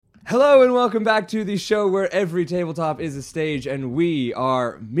Hello and welcome back to the show where every tabletop is a stage and we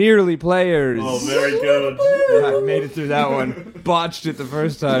are merely players. Oh, very good. Yeah, I made it through that one. Botched it the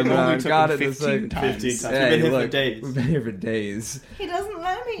first time around. Got it the second. 15 times. Hey, We've been here look, for days. We've been here for days. He doesn't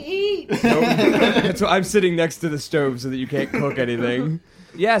let me eat. That's why I'm sitting next to the stove so that you can't cook anything.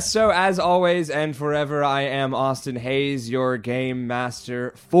 Yes, so as always and forever, I am Austin Hayes, your game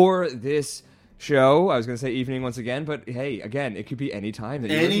master for this show. I was going to say evening once again, but hey, again, it could be any time.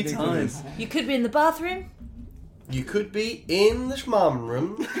 Any time. You could be in the bathroom. You could be in the schmam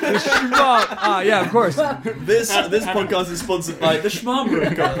room. The schmam. Yeah, of course. This podcast is sponsored by the Schmarm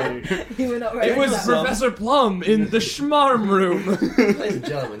Room Company. You were not ready. It was for that. Professor Plum in the schmarm room. Ladies and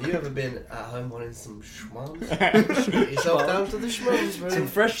gentlemen, you ever been at home wanting some schmams? Get yourself down to the schmams room. Some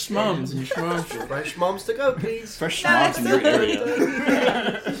fresh schmums in your schmarm. Fresh schmams to go, please. Fresh schmums in your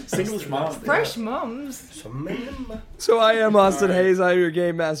area. Single schmums. Fresh mums. Some minimum. So I am Austin Hayes. I'm your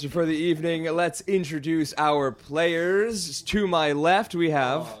game master for the evening. Let's introduce our players. To my left, we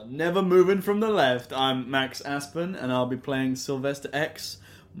have... Never moving from the left. I'm Max Aspen, and I'll be playing Sylvester X,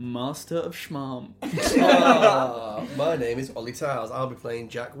 Master of Schmarm. My name is Ollie Towers. I'll be playing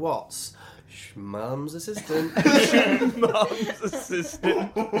Jack Watts, schmam's assistant. Mom's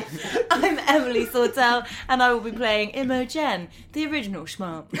assistant. I'm Emily Sortel, and I will be playing Imogen, the original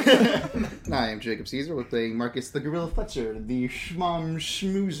schmarm. Hi, I'm Jacob Caesar. We're playing Marcus the Gorilla Fletcher, the Schmom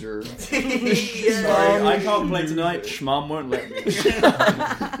Schmoozer. Sorry, I can't play tonight. Schmarm won't let me.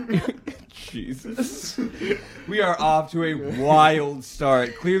 Jesus. We are off to a wild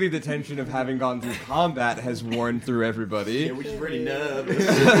start. Clearly the tension of having gone through combat has worn through everybody. Yeah, we're just really nervous.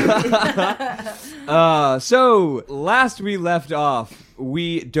 So, last we left off,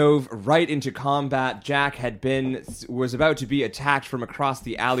 we dove right into combat. Jack was about to be attacked from across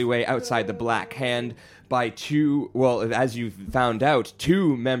the alleyway outside the Black Hand by as you found out,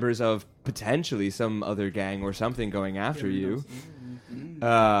 two members of potentially some other gang or something going after you.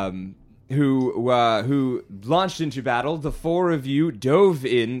 Who launched into battle. The four of you dove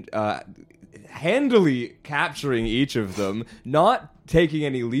in, handily capturing each of them, not taking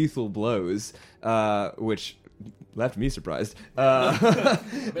any lethal blows, which left me surprised. Dropped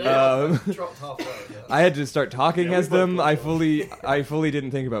halfway. Yeah. I had to start talking as them. I fully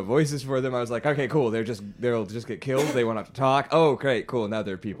didn't think about voices for them. I was like, okay, cool. They'll just get killed. They won't have to talk. Oh, great, cool. Now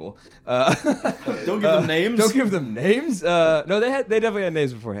they're people. Don't give them names. Don't give them names. No, they definitely had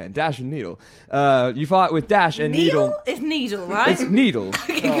names beforehand. Dash and Needle. You fought with Dash and Needle. It's Needle, right? It's Needle.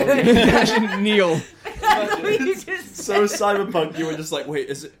 Okay, good. Dash and Needle. So cyberpunk, you were just like, wait,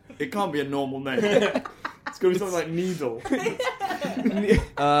 it can't be a normal name. It's going to be something like Needle.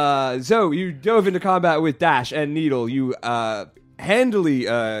 So you dove into combat with Dash and Needle. You handily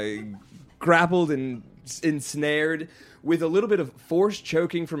grappled and ensnared with a little bit of force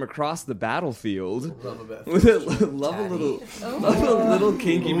choking from across the battlefield. Love a bit. Love a little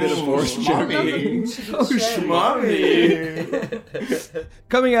kinky bit of force choking. Oh, schmarmy.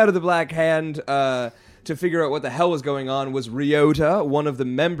 Coming out of the Black Hand to figure out what the hell was going on was Ryota, one of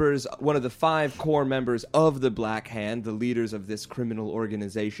the 5 core members of the Black Hand, the leaders of this criminal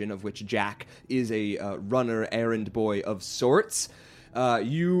organization, of which Jack is a runner, errand boy of sorts.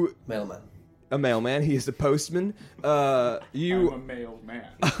 Mailman. A mailman. He is a postman. You I'm a mailman.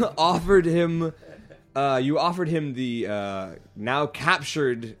 offered him the now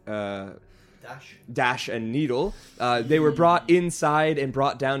captured Dash and Needle. They were brought inside and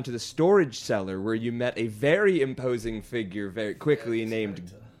brought down to the storage cellar, where you met a very imposing figure very quickly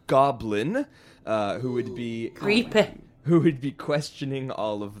named Goblin, who would be Creepy. who would be questioning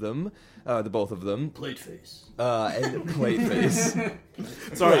all of them, the both of them. Plate face. And plate face.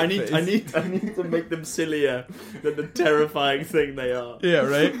 Sorry, I Plate need face. to make them sillier than the terrifying thing they are. Yeah,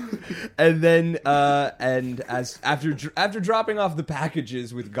 right. And then, after dropping off the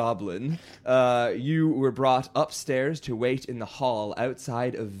packages with Goblin, you were brought upstairs to wait in the hall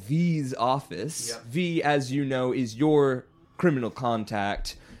outside of V's office. Yep. V, as you know, is your criminal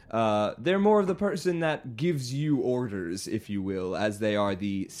contact. They're more of the person that gives you orders, if you will, as they are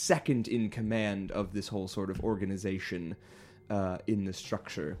the second in command of this whole sort of organization in the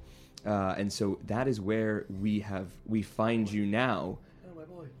structure. And so that is where we find you now,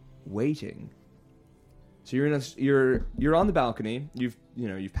 waiting. So you're on the balcony. You've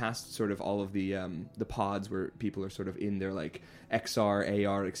passed sort of all of the pods where people are sort of in their like XR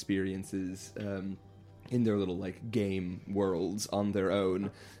AR experiences. In their little like game worlds on their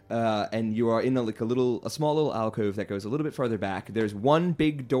own, and you are in a small little alcove that goes a little bit farther back. There's one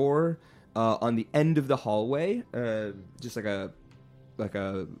big door on the end of the hallway, just like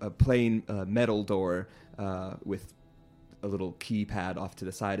a plain metal door with a little keypad off to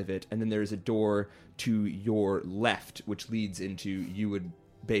the side of it, and then there is a door to your left, which leads into, you would,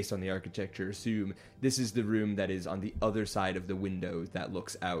 based on the architecture, assume this is the room that is on the other side of the window that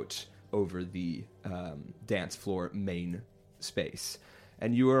looks out over the dance floor main space.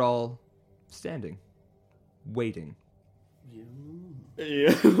 And you are all standing, waiting.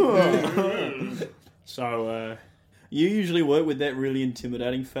 Yeah. So, you usually work with that really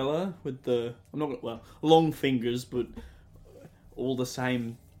intimidating fella with the, long fingers, but all the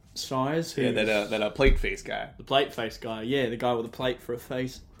same size. Yeah, that plate face guy. The plate face guy, yeah, the guy with a plate for a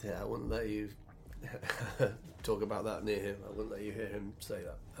face. Yeah, I wouldn't let you talk about that near him. I wouldn't let you hear him say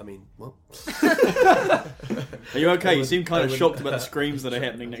that. I mean, what? Are you okay? You seem kind of shocked about the screams that are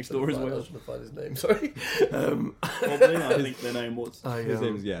happening next door as well. I was trying to find his name, sorry. Goblin, I think their name was. His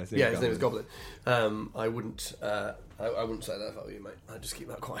name is, his name is Goblin. I wouldn't say that if I were you, mate. I'd just keep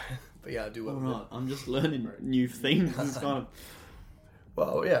that quiet. But yeah, I do work with them. Alright, I'm just learning new things. It's kind of...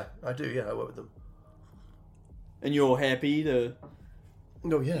 Well, yeah, I do, yeah, I work with them. And you're happy to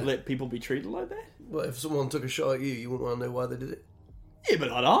yeah. let people be treated like that? Well, if someone took a shot at you, you wouldn't want to know why they did it. Yeah,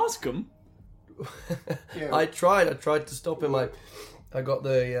 but I'd ask them. Yeah. I tried to stop him. I got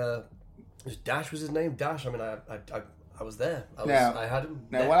the Dash was his name. Dash. I mean, I was there. I had him.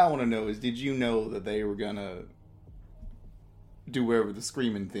 Now, there. what I want to know is, did you know that they were gonna do wherever the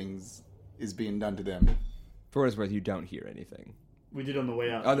screaming things is being done to them? For what it's worth, you don't hear anything. We did on the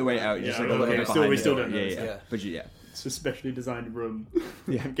way out. On the way out, just like a on the little way bit out. behind We the still door. don't know. Yeah. But yeah. It's a specially designed room.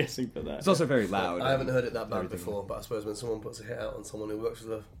 Yeah. I'm guessing for that. It's also very loud. I haven't heard it that bad Everything. before, but I suppose when someone puts a hit out on someone who works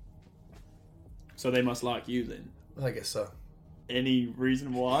with So they must like you then. I guess so. Any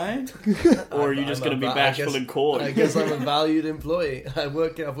reason why? Or are you just going to be I bashful guess- in court? I guess I'm a valued employee. I've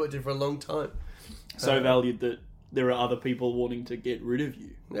worked here for a long time. So valued that there are other people wanting to get rid of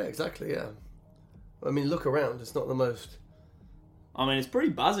you. Yeah, exactly. Yeah. I mean, look around. It's not the most. I mean, it's pretty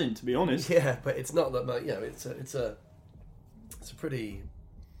buzzing, to be honest. Yeah, but it's not that much. It's a pretty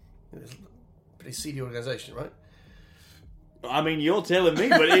seedy organisation, right? I mean, you're telling me,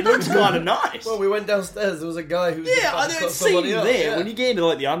 but it looks kind of nice. Well, we went downstairs. There was a guy who. Yeah, I don't see you there Yeah. when you get into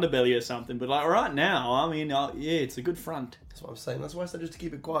like the underbelly or something. But like right now, I mean, yeah, it's a good front. That's what I'm saying. That's why I said just to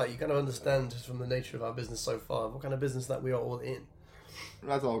keep it quiet. You kind of understand just from the nature of our business so far, what kind of business that we are all in.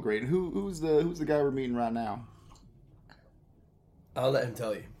 That's all great. Who's the guy we're meeting right now? I'll let him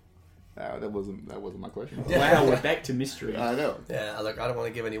tell you. That wasn't my question. Wow, we're back to mystery. I know. Yeah, look, I don't want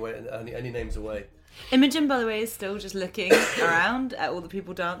to give any names away. Imogen, by the way, is still just looking around at all the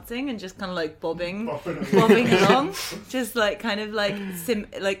people dancing and just kind of like bobbing along, just like kind of like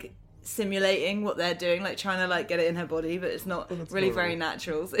simulating what they're doing, like trying to like get it in her body, but it's not really very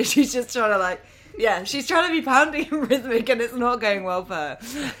natural. So she's just trying to she's trying to be pounding and rhythmic, and it's not going well for her.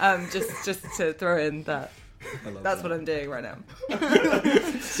 Just to throw in that. That's what I'm doing right now.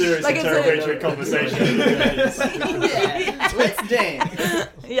 Serious Like it's interrogatory conversation. Yeah. Let's dance.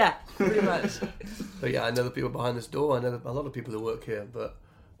 Yeah, pretty much. But yeah, I know the people behind this door. I know a lot of people who work here, but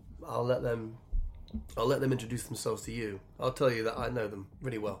I'll let them introduce themselves to you. I'll tell you that I know them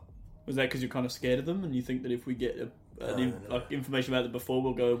really well. Was that because you're kind of scared of them, and you think that if we get information about them before,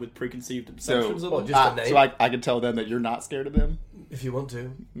 we'll go with preconceived assumptions of them? just the name. So I can tell them that you're not scared of them? If you want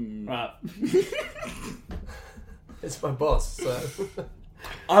to. Right. It's my boss, so...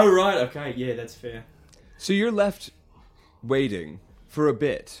 Oh, right, okay, yeah, that's fair. So you're left waiting for a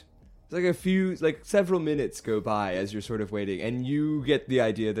bit. It's like several minutes go by as you're sort of waiting, and you get the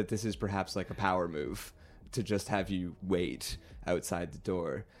idea that this is perhaps like a power move to just have you wait outside the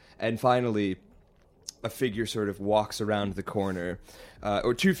door. And finally, a figure sort of walks around the corner,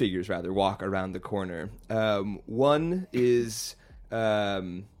 or two figures rather walk around the corner. One is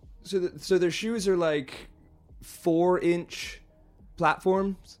so their shoes are like 4-inch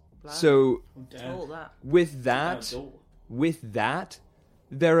platforms. Wow. So All that. with that,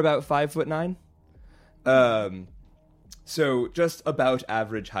 they're about 5'9". So just about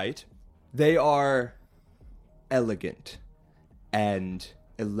average height. They are elegant and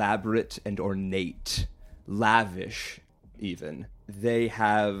elaborate and ornate, lavish even. They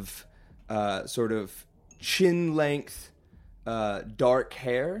have sort of chin-length, dark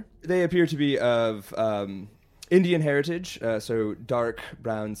hair. They appear to be of Indian heritage, so dark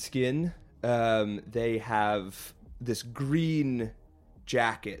brown skin. They have this green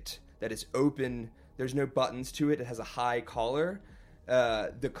jacket that is open. There's no buttons to it. It has a high collar.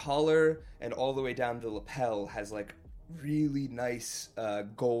 The collar and all the way down the lapel has like really nice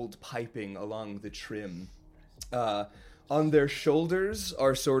gold piping along the trim. On their shoulders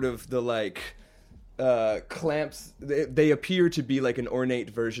are sort of the like clamps. They appear to be like an ornate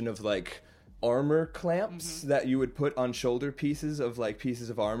version of like armor clamps that you would put on shoulder pieces of like pieces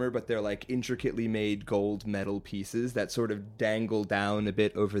of armor, but they're like intricately made gold metal pieces that sort of dangle down a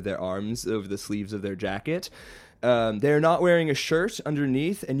bit over their arms, over the sleeves of their jacket. They're not wearing a shirt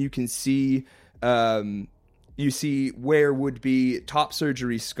underneath, and you can see where would be top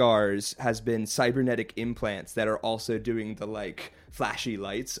surgery scars has been cybernetic implants that are also doing the like flashy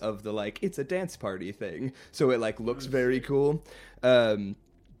lights of the like it's a dance party thing, so it like looks very cool.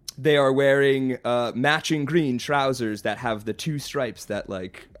 They are wearing matching green trousers that have the two stripes that,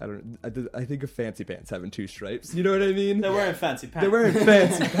 like, I think of fancy pants having two stripes. You know what I mean? They're wearing fancy pants. They're wearing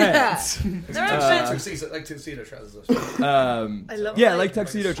fancy pants. They're actually like tuxedo trousers. I love like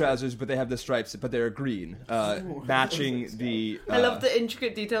tuxedo trousers, but they have the stripes, but they're green, matching the... I love the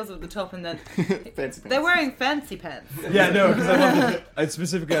intricate details of the top, and then Fancy pants. they're wearing fancy pants. Yeah, no, because I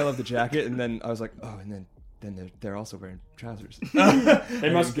love the jacket, and then I was like, oh, and then they're also wearing trousers. They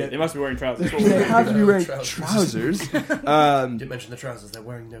must be wearing trousers. They have to be wearing trousers. Didn't mention the trousers. They're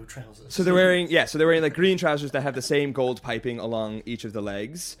wearing no trousers. So they're wearing like green trousers that have the same gold piping along each of the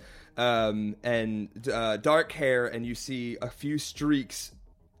legs, and dark hair, and you see a few streaks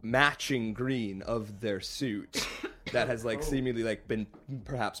matching green of their suit that has like seemingly like been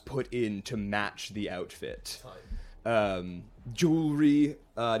perhaps put in to match the outfit. Jewelry,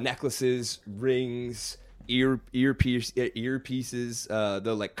 necklaces, rings, earpieces,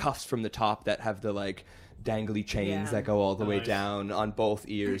 the like cuffs from the top that have the like dangly chains that go all the way down on both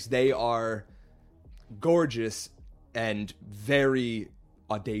ears. They are gorgeous and very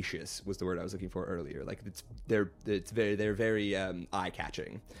audacious was the word I was looking for earlier. Like they're very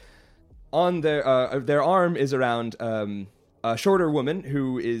eye-catching. On their arm is around a shorter woman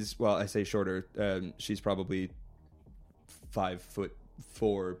who is, well, I say shorter, she's probably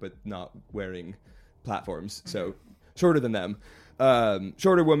 5'4", but not wearing platforms, so shorter than them.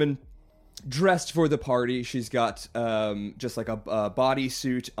 Shorter woman, dressed for the party. She's got just like a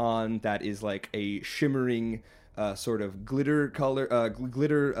bodysuit on that is like a shimmering sort of glitter color,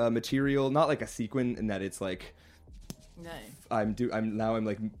 glitter material, not like a sequin, in that it's like. No. I'm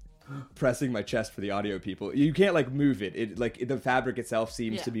like pressing my chest for the audio people. You can't like move it. It like the fabric itself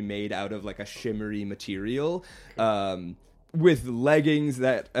seems to be made out of like a shimmery material. With leggings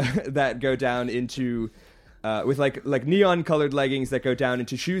that that go down into with like neon colored leggings that go down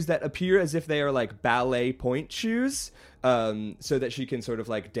into shoes that appear as if they are like ballet point shoes, so that she can sort of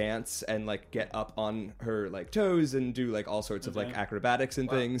like dance and like get up on her like toes and do like all sorts of like acrobatics and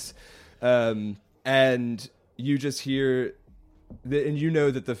things. And you just hear and you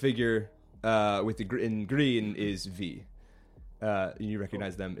know that the figure with the in green is V. You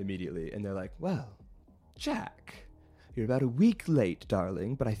recognize them immediately, and they're like, "Well, Jack, you're about a week late,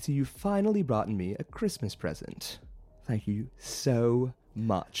 darling, but I see you finally brought me a Christmas present. Thank you so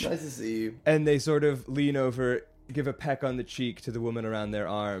much." Nice to see you. And they sort of lean over, give a peck on the cheek to the woman around their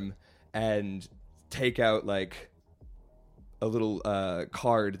arm, and take out, like, a little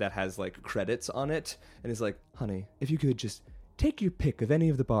card that has, like, credits on it, and is like, "Honey, if you could just take your pick of any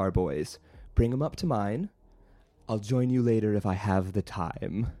of the bar boys, bring them up to mine. I'll join you later if I have the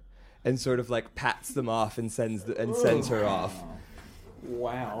time." And sort of like pats them off and sends her off.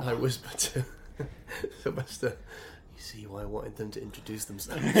 Wow. I whisper to Sylvester, "You see why I wanted them to introduce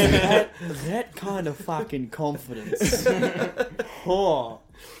themselves." that kind of fucking confidence. How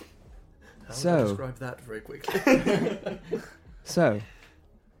would I describe that very quickly? So,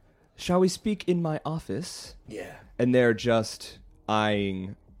 shall we speak in my office? Yeah. And they're just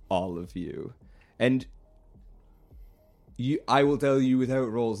eyeing all of you. And I will tell you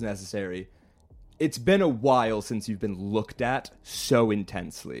without roles necessary, it's been a while since you've been looked at so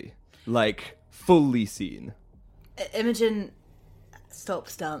intensely. Like, fully seen. Imogen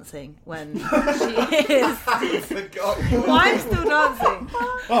stops dancing when she is... Why I'm still dancing?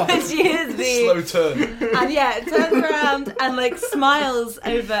 When she is V. Slow turn. And turns around and like smiles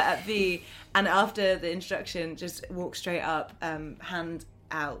over at V, and after the introduction just walks straight up, hand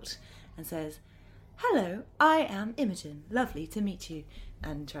out, and says, "Hello, I am Imogen. Lovely to meet you."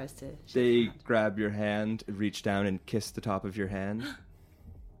 And tries to... They grab your hand, reach down and kiss the top of your hand.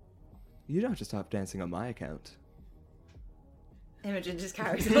 You don't have to stop dancing on my account. Imogen just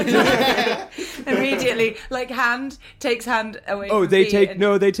carries on immediately, like takes hand away. Oh, from they V take and...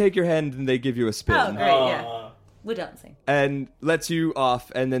 they take your hand and they give you a spin. Oh, great, yeah. We're dancing. And lets you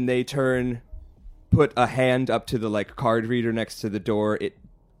off, and then they put a hand up to the like card reader next to the door. It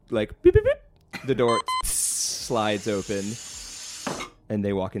like beep beep beep. The door slides open, and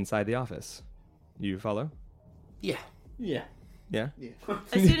they walk inside the office. You follow? Yeah. Yeah. Yeah.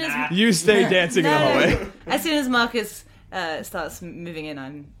 As soon as You stay dancing in the hallway. As soon as Marcus starts moving in,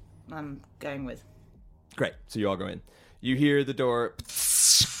 I'm I'm going with. Great. So you all go in. You hear the door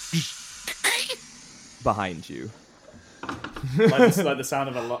behind you. Like the sound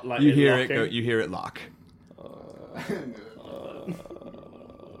of a lot. Like You hear it locking. go. You hear it lock.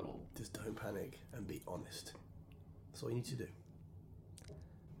 Just don't panic and be honest. That's all you need to do.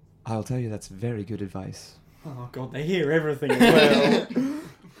 I'll tell you, that's very good advice. Oh god, they hear everything as well.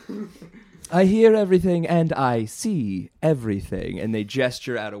 I hear everything and I see everything. And they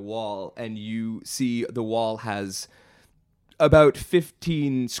gesture at a wall, and you see the wall has about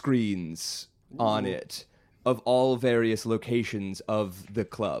 15 screens on it of all various locations of the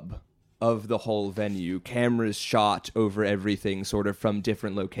club, of the whole venue. Cameras shot over everything, sort of from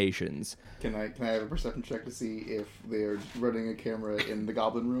different locations. Can I have a perception check to see if they're running a camera in the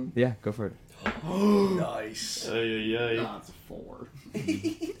goblin room? Yeah, go for it. Nice. That's a 4.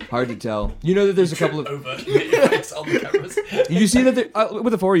 Hard to tell. You know that there's a couple of... Over. Get your face on the cameras. You see that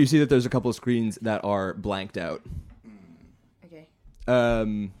with the 4, you see that there's a couple of screens that are blanked out. Okay.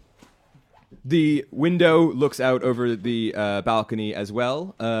 The window looks out over the balcony as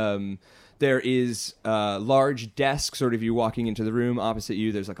well. There is a large desk, sort of you walking into the room. Opposite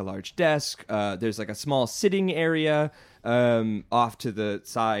you, there's like a large desk. There's like a small sitting area off to the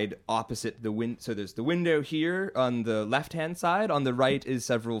side opposite the window. So there's the window here on the left-hand side. On the right is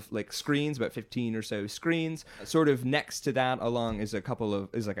several like screens, about 15 or so screens. Sort of next to that along is like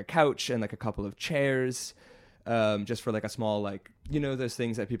a couch and like a couple of chairs. Just for like a small, like, you know, those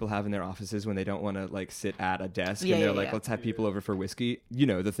things that people have in their offices when they don't want to like sit at a desk and they're like, let's have people over for whiskey. You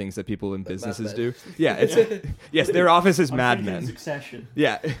know, the things that people in businesses do. Yeah, it's yes, their office is Mad Men. Succession.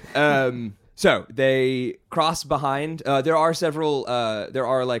 Yeah. So they cross behind. There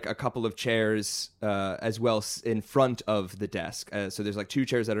are like a couple of chairs as well in front of the desk. So there's like 2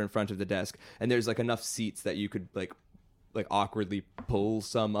 chairs that are in front of the desk, and there's like enough seats that you could like awkwardly pull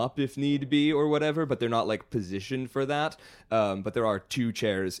some up if need be or whatever, but they're not like positioned for that. But there are 2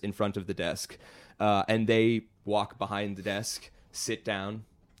 chairs in front of the desk, and they walk behind the desk, sit down,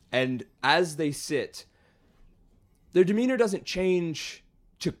 and as they sit, their demeanor doesn't change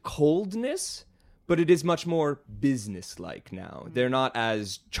to coldness, but it is much more businesslike now. They're not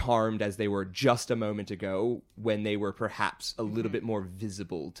as charmed as they were just a moment ago when they were perhaps a little bit more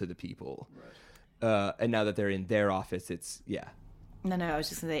visible to the people. Right. And now that they're in their office, it's, yeah. No, I was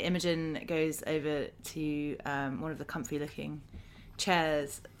just going to say, Imogen goes over to one of the comfy-looking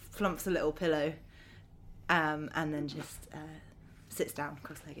chairs, flumps a little pillow, and then just sits down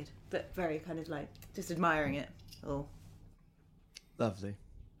cross-legged, but very kind of like just admiring it all. Lovely.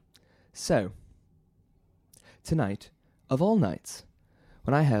 So, tonight, of all nights,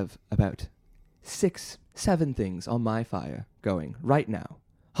 when I have about 6, 7 things on my fire going right now,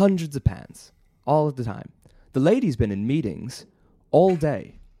 hundreds of pans, all of the time, the lady's been in meetings all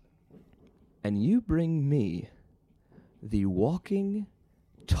day, and you bring me the walking,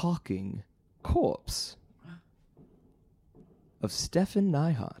 talking corpse of Stefan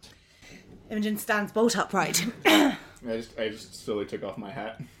Neihart. Imogen stands bolt upright. I just slowly took off my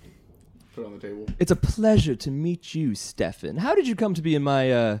hat, put it on the table. It's a pleasure to meet you, Stefan. How did you come to be in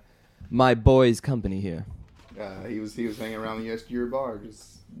my boy's company here? He was hanging around the Yesteryear bar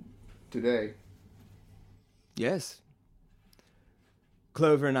just today. Yes.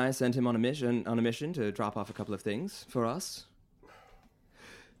 Clover and I sent him on a mission to drop off a couple of things for us.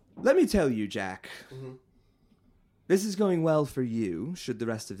 Let me tell you, Jack. Mm-hmm. This is going well for you, should the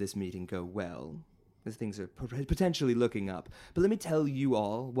rest of this meeting go well, as things are potentially looking up. But let me tell you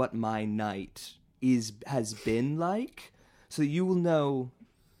all what my night has been like, so you will know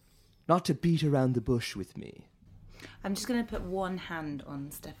not to beat around the bush with me. I'm just going to put one hand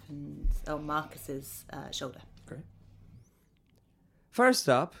on Marcus's shoulder. Great. First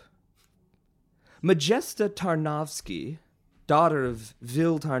up, Majesta Tarnovsky, daughter of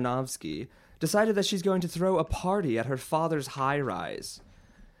Vil Tarnovsky, decided that she's going to throw a party at her father's high-rise.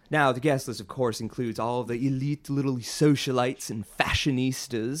 Now, the guest list, of course, includes all of the elite little socialites and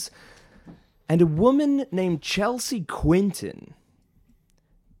fashionistas, and a woman named Chelsea Quinton.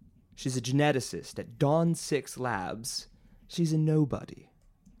 She's a geneticist at Dawn 6 Labs. She's a nobody.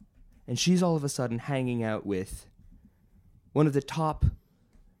 And she's all of a sudden hanging out with one of the top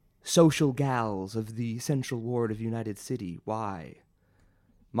social gals of the Central Ward of United City. Why?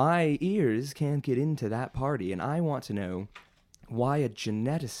 My ears can't get into that party, and I want to know why a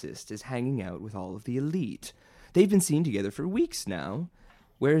geneticist is hanging out with all of the elite. They've been seen together for weeks now.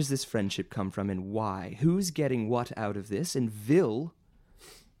 Where does this friendship come from, and why? Who's getting what out of this? And Vil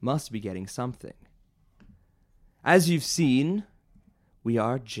must be getting something. As you've seen, we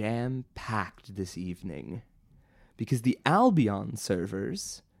are jam-packed this evening, because the Albion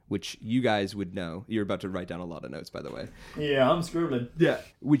servers which you guys would know. You're about to write down a lot of notes, by the way. Yeah, I'm scribbling. Yeah.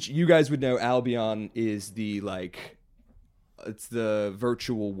 Which you guys would know Albion is the, like, it's the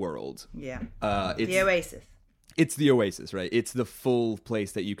virtual world. Yeah. It's The Oasis. It's the Oasis, right? It's the full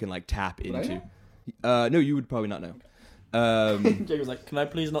place that you can, like, tap into. No, you would probably not know. Jake was like, can I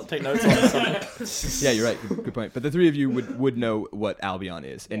please not take notes on this subject? Yeah, you're right. Good point. But the three of you would know what Albion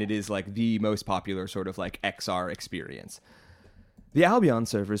is, and it is like the most popular sort of like XR experience. The Albion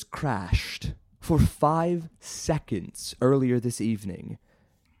servers crashed for 5 seconds earlier this evening.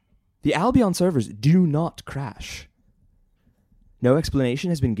 The Albion servers do not crash. No explanation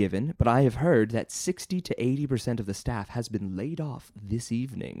has been given, but I have heard that 60 to 80% of the staff has been laid off this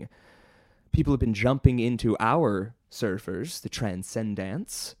evening. People have been jumping into our surfers, the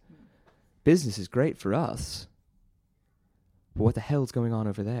Transcendants. Business is great for us. But what the hell's going on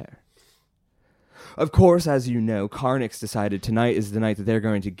over there? Of course, as you know, Carnix decided tonight is the night that they're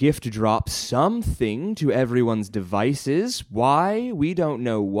going to gift drop something to everyone's devices. Why? We don't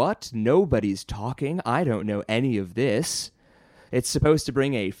know what. Nobody's talking. I don't know any of this. It's supposed to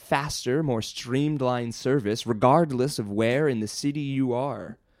bring a faster, more streamlined service, regardless of where in the city you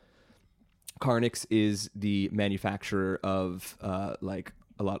are. Carnix is the manufacturer of,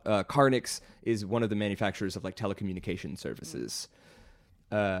 Carnix is one of the manufacturers of, like, telecommunication services.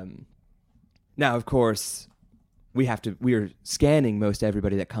 Now, of course, we are scanning most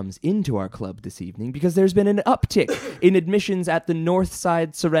everybody that comes into our club this evening because there's been an uptick in admissions at the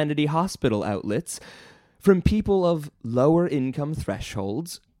Northside Serenity Hospital outlets from people of lower income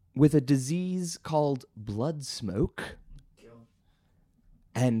thresholds with a disease called blood smoke.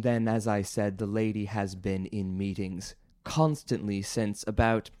 And then, as I said, the lady has been in meetings constantly since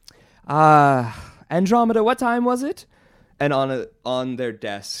about, Andromeda, what time was it? And on their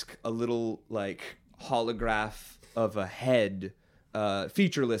desk, a little, like, holograph of a head,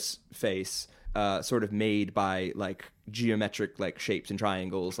 featureless face, sort of made by, like, geometric, like, shapes and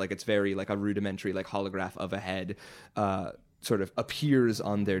triangles. Like, it's very, like, a rudimentary, like, holograph of a head, sort of appears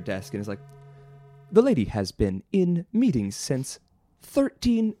on their desk and is like, the lady has been in meetings since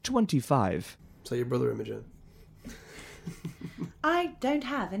 1325. So your brother, Imogen? I don't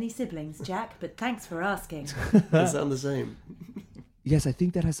have any siblings, Jack, but thanks for asking. They sound the same. Yes, I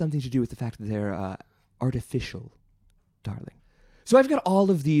think that has something to do with the fact that they're artificial, darling. So I've got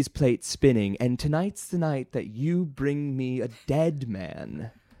all of these plates spinning, and tonight's the night that you bring me a dead man.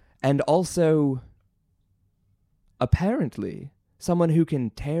 And also, apparently, someone who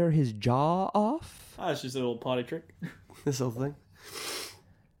can tear his jaw off. Oh, it's just a little party trick. This whole thing.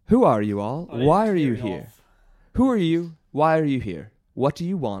 Who are you all? Oh, yeah, Why are you tear it here? off. Who are you? Why are you here? What do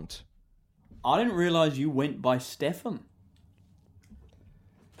you want? I didn't realise you went by Stefan.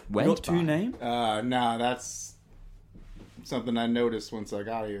 Went Got two by? names? Nah, that's something I noticed once I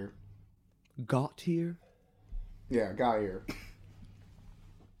got here. Got here? Yeah, got here.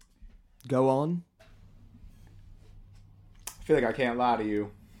 Go on. I feel like I can't lie to you.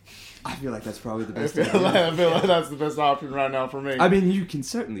 I feel like that's probably the I best feel idea. like that's the best option right now for me. I mean, you can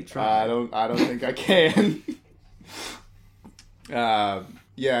certainly try. I don't think I can.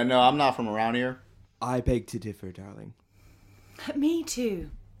 Yeah, no, I'm not from around here. I beg to differ, darling. Me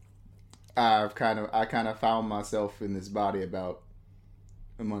too. I kind of found myself in this body about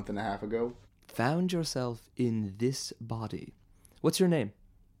a month and a half ago. Found yourself in this body. What's your name?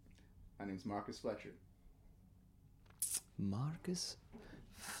 My name's Marcus Fletcher. Marcus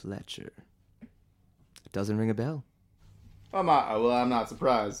Fletcher. It doesn't ring a bell. I'm not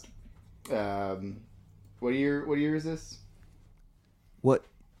surprised. What year is this? What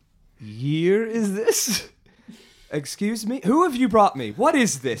year is this? Excuse me? Who have you brought me? What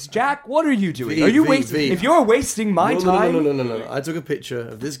is this? Jack, what are you doing? V, are you V, wasting... V. If you're wasting my time... No. I took a picture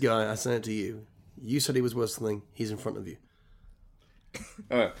of this guy. I sent it to you. You said he was worth something. He's in front of you.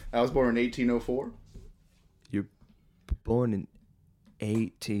 I was born in 1804. You're born in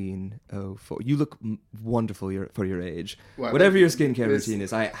 1804. You look wonderful for your age. What? Whatever your skincare This- routine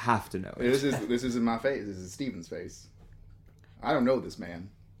is, I have to know it. This isn't my face. This is Steven's face. I don't know this man.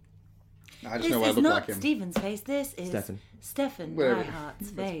 I just This know I is look not like him. Stephen's face. This is Stefan. Stefan Whatever.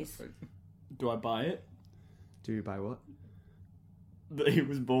 Nyhart's face. Do I buy it? Do you buy what? That he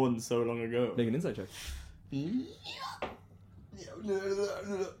was born so long ago. Make an insight check.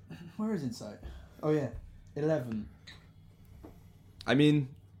 Where is insight? Oh yeah, 11. I mean,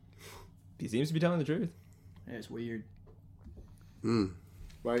 he seems to be telling the truth. Yeah, it's weird.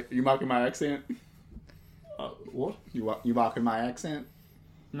 Why, you mocking my accent? What? You mocking my accent?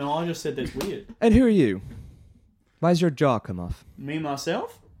 No, I just said that's weird. And who are you? Why's your jaw come off? Me,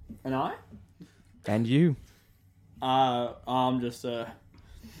 myself, and I. And you? I'm just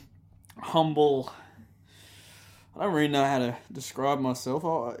humble. I don't really know how to describe myself.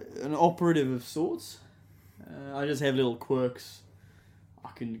 An operative of sorts. I just have little quirks. I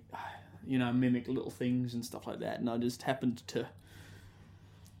can, mimic little things and stuff like that. And I just happened to...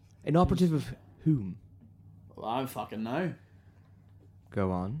 An operative of whom? Well, I don't fucking know.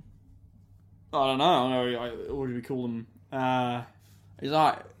 Go on. I don't know. What do we call them? It's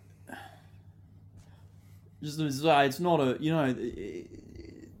like... it's not a...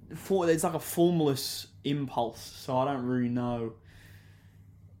 it's like a formless impulse. So I don't really know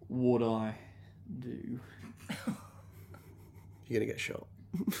what I do. You're going to get shot.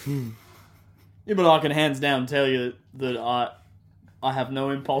 Yeah, but I can hands down tell you that I have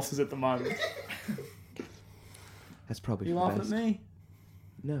no impulses at the moment. That's probably You for the laugh at best. me?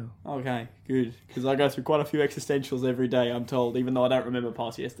 No. Okay, good. Because I go through quite a few existentials every day, I'm told, even though I don't remember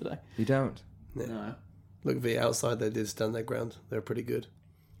past yesterday. You don't. Yeah. No. Look, V, outside they did stand their ground. They were pretty good.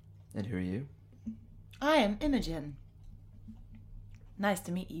 And who are you? I am Imogen. Nice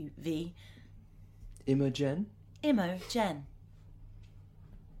to meet you, V. Imogen? Imogen.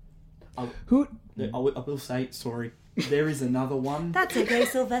 Who? I will say, sorry, there is another one. That's okay,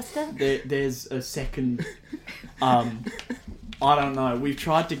 Sylvester. There's a second... I don't know. We've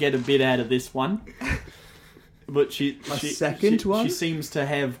tried to get a bit out of this one. But she one? She seems to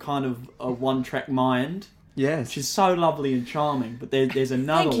have kind of a one-track mind. Yes. She's so lovely and charming. But there's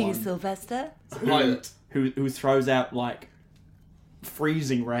another Thank you, one Sylvester. who throws out, like,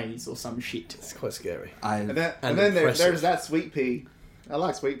 freezing rays or some shit. It's quite scary. And then impressive. there's that Sweet Pea. I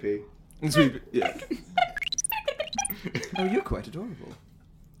like Sweet Pea. Sweet. Yeah. Oh, you're quite adorable.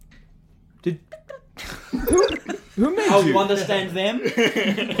 Who made Oh, you? you understand them?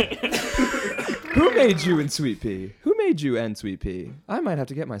 Who made you and Sweet Pea? Who made you and Sweet Pea? I might have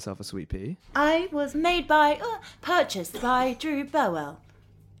to get myself a Sweet Pea. I was purchased by Drew Burwell.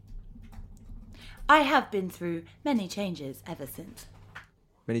 I have been through many changes ever since.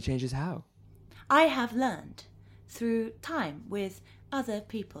 Many changes how? I have learned through time with other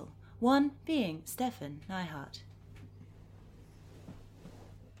people, one being Stefan Neihart.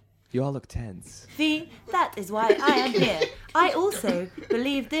 You all look tense. V, that is why I am here. I also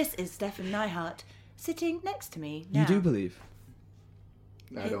believe this is Stefan Neihart sitting next to me now. You do believe?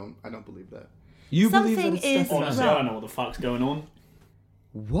 I don't believe that. You believe Something that it's is Stefan? Honestly, I don't know what the fuck's going on.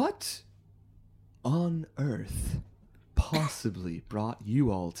 What on earth possibly brought you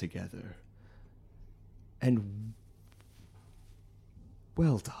all together? And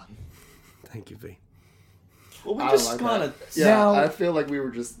well done. Thank you, V. Well, we I just like kind that. of... Yeah, Now- I feel like we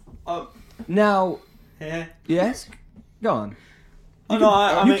were just... Now, Yeah. yes? Go on. Oh, no,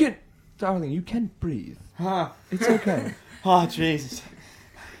 I you mean... can... Darling, you can breathe. It's okay. Oh, Jesus.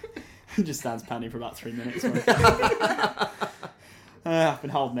 He just stands panting for about 3 minutes. I've been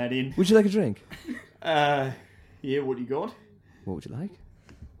holding that in. Would you like a drink? Yeah, what do you got? What would you like?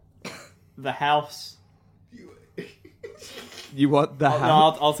 The house. You want the No,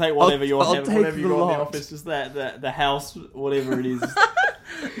 house? I'll take whatever I'll you take whatever you the got in lot. the office. Just the house, whatever it is.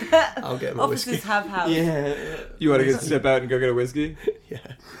 I'll get my whiskey. Officers have house. Yeah. You want to step out and go get a whiskey? Yeah.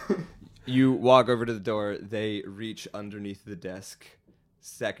 You walk over to the door. They reach underneath the desk.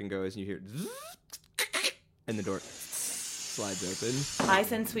 Second goes, and you hear... And the door slides open. I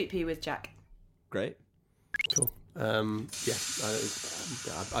send Sweet Pea with Jack. Great. Cool. Yeah,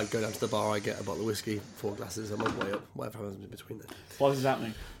 I go down to the bar, I get a bottle of whiskey, 4 glasses, I'm on my way up, whatever happens in between there. What is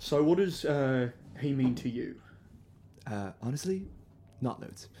happening? So, what does he mean to you? Honestly, not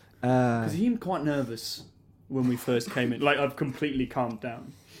loads. Because he seemed quite nervous when we first came in. Like, I've completely calmed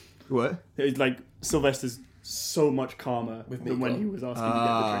down. What? It's like Sylvester's so much calmer With me than when gone. he was asking to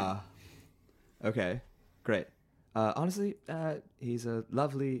get the drink. Okay, great. Honestly, he's a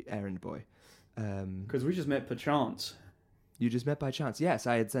lovely errand boy. Because we just met perchance. You just met by chance. Yes,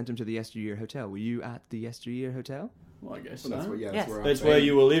 I had sent him to the Yesteryear Hotel. Were you at the Yesteryear Hotel? Well, I guess Well, that's so. where, yeah, Yes. that's where I'm That's where staying.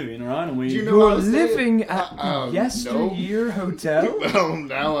 you were living, right? And we. Do you know You're I was living staying- at no. Yesteryear Hotel? Well,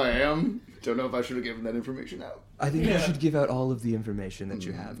 now I am. Don't know if I should have given that information out. I think you should give out all of the information that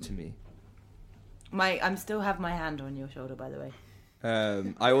you have to me. I still have my hand on your shoulder, by the way.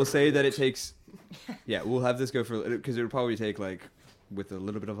 I will say that it takes... Yeah, we'll have this go for... Because it'll probably take, like, with a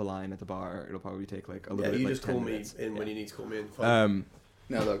little bit of a line at the bar, it'll probably take, like, a little Yeah, bit, you like just 10 call me minutes. in when you need to call me in. Fine.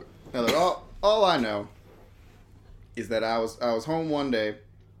 Now look, all I know is that I was home one day,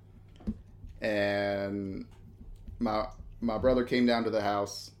 and my brother came down to the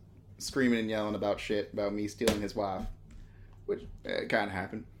house, screaming and yelling about shit about me stealing his wife, which kind of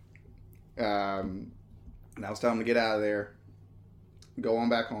happened. And I was telling him to get out of there, go on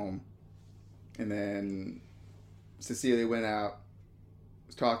back home, and then Cecilia went out,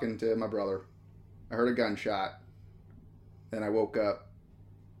 was talking to my brother. I heard a gunshot. Then I woke up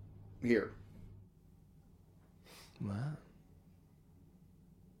here. Wow.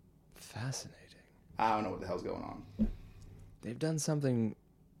 Fascinating. I don't know what the hell's going on. They've done something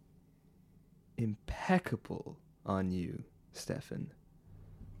impeccable on you, Stefan.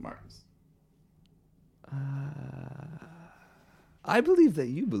 Marcus. I believe that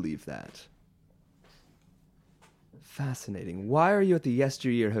you believe that. Fascinating. Why are you at the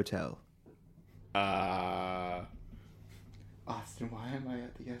Yesteryear Hotel? Austin, why am I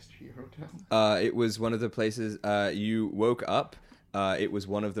at the Yesteryear Hotel? It was one of the places you woke up. It was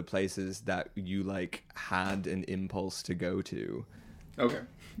one of the places that you had an impulse to go to. Okay.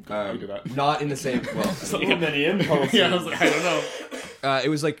 Not in the same. Well, So many impulses. Yeah, I was like, I don't know. it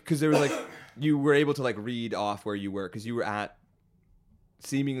was because there was you were able to read off where you were because you were at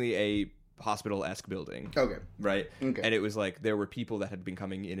seemingly a hospital-esque building. Okay. Right. Okay. And it was there were people that had been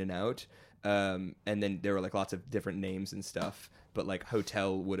coming in and out, and then there were lots of different names and stuff. But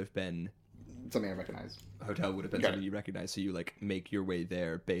hotel would have been Something I recognize. something you recognize. So you make your way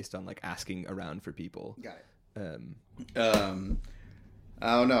there based on asking around for people. Got it.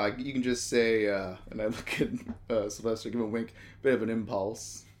 I don't know. You can just say, and I look at Sylvester, give him a wink, bit of an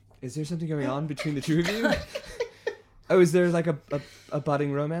impulse. Is there something going on between the two of you? Oh, is there a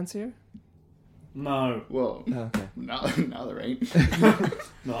budding romance here? No. Whoa. Oh, okay. Now there ain't.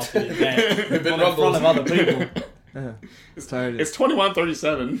 No, I'll put it back. We've been Not in front of other people. It's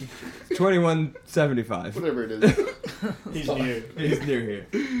 21:37. 21:75. Whatever it is. He's new. He's near here.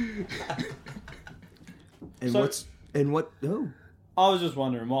 And So- what? Oh, I was just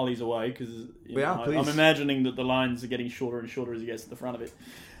wondering while he's away, because please. I'm imagining that the lines are getting shorter and shorter as he gets to the front of it.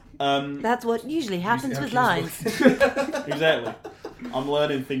 That's what usually happens with lines. Exactly. I'm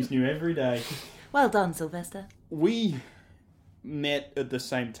learning things new every day. Well done, Sylvester. We met at the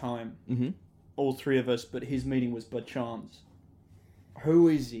same time, all three of us, but his meeting was by chance. Who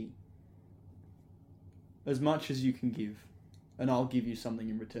is he? As much as you can give, and I'll give you something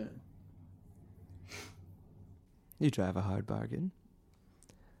in return. you drive a hard bargain.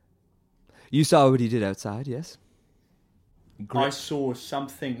 You saw what he did outside, yes? I saw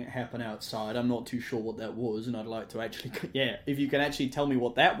something happen outside. I'm not too sure what that was, and I'd like to actually... Yeah, if you can actually tell me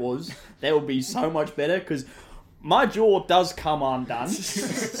what that was, that would be so much better, because my jaw does come undone.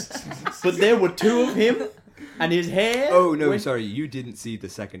 But there were two of him, and his hair... Oh, no, went... sorry. You didn't see the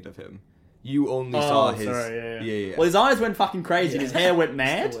second of him. You only saw his... Sorry, Yeah. Well, his eyes went fucking crazy, and his hair went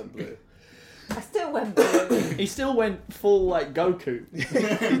mad. I still went blue. He still went full, Goku.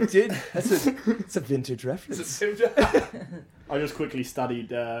 He did. That's a vintage reference. I just quickly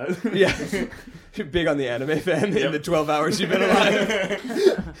studied... Yeah. You're big on the anime fan in the 12 hours you've been alive.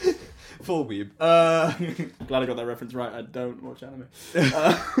 Full weeb. Glad I got that reference right. I don't watch anime.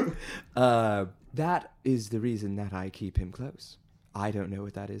 That is the reason that I keep him close. I don't know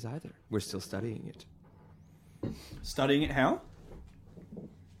what that is either. We're still studying it. Studying it how?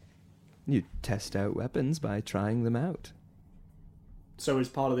 You test out weapons by trying them out. So as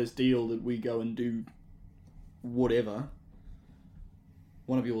part of this deal that we go and do whatever,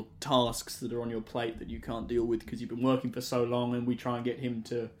 one of your tasks that are on your plate that you can't deal with because you've been working for so long, and we try and get him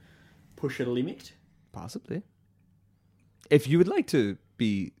to push a limit? Possibly. If you would like to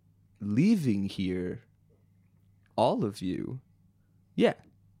be leaving here, all of you, yeah,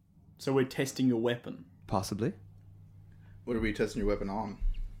 So we're testing your weapon. possibly. What are we testing your weapon on?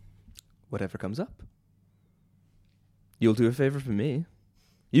 Whatever comes up. You'll do a favor for me.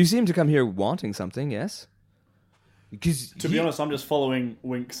 You seem to come here wanting something, yes? Because To be honest, I'm just following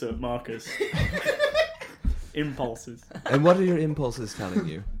winks at Marcus. Impulses. And what are your impulses telling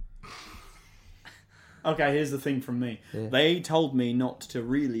you? Okay, here's the thing from me. Yeah. They told me not to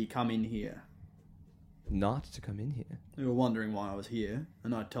really come in here. Not to come in here. They were wondering why I was here,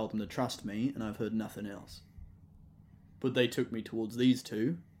 and I told them to trust me, and I've heard nothing else. But they took me towards these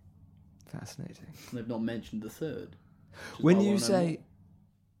two, Fascinating. and they've not mentioned the third. When you say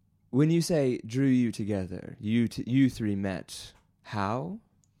drew you together, you three met, how?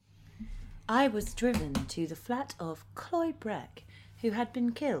 I was driven to the flat of Chloe Breck, who had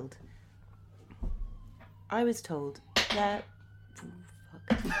been killed. I was told that...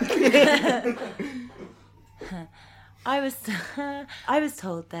 I was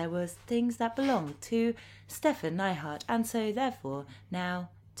told there was things that belonged to Stefan Neihart, and so therefore now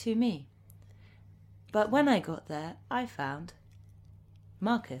to me. But when I got there, I found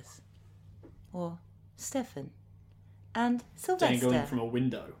Marcus, or Stefan, and Sylvester. Dangling from a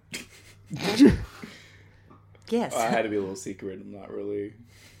window. Yes. I had to be a little secret. I'm not really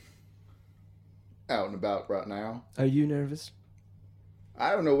out and about right now. Are you nervous?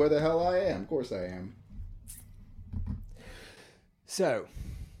 I don't know where the hell I am. Of course I am. So,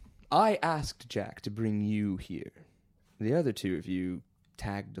 I asked Jack to bring you here. The other two of you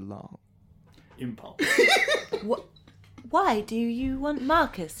tagged along. Impulse. Why do you want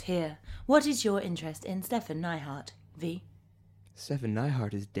Marcus here? What is your interest in Stefan Neihart, V? Stefan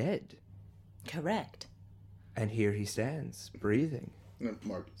Neihart is dead. Correct. And here he stands, breathing.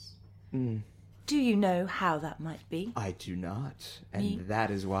 Marcus. Do you know how that might be? I do not. And Me? that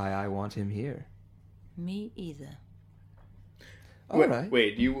is why I want him here. Me either. All right.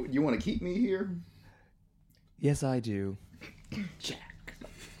 Wait, you want to keep me here? Yes, I do. Jack.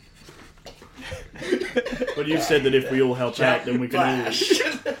 But you said that if we all help out, then we can all...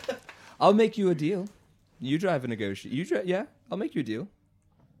 I'll make you a deal. You drive a negotiate. Yeah, I'll make you a deal.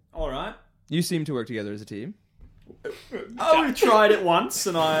 All right. You seem to work together as a team. Oh, we've tried it once,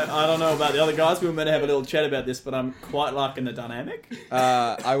 and I don't know about the other guys. We were meant to have a little chat about this, but I'm quite liking the dynamic.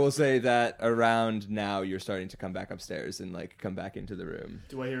 I will say that around now you're starting to come back upstairs and like come back into the room.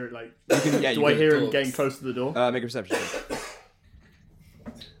 Do I hear it like... Yeah, Do I hear him getting close to the door? Make a perception check.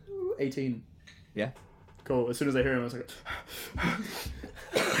 18. Yeah. Cool. As soon as I hear him, I was like...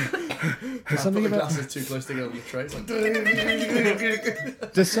 Does something the about glasses too close together on the tray. It's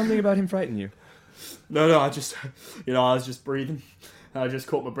like... does something about him frighten you? No, I just... I was just breathing. I just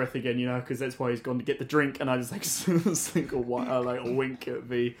caught my breath again, because that's why he's gone to get the drink, and I just like think a wink at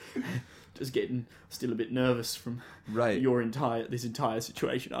V. Just getting still a bit nervous from this entire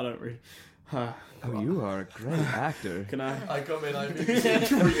situation. I don't really... you are a great actor. Can I... come in, I'm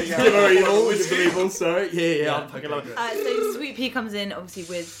evil, sorry. Yeah. So Sweet Pea comes in, obviously,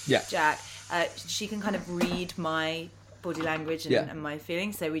 with Jack. She can kind of read my body language and my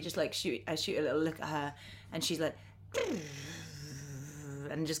feelings, so we just like shoot a little look at her, and she's like...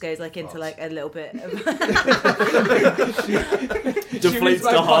 and just goes like into like a little bit of deflates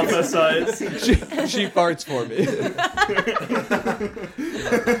to half her size. She farts for me.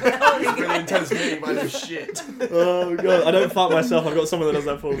 really intense meeting, but I know shit. Oh god, I don't fart myself. I've got someone that does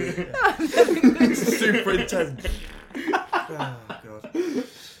that for me. Super intense. Oh god.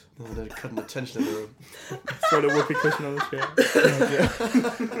 They're cutting the tension in the room. Throw the whoopee cushion on the chair.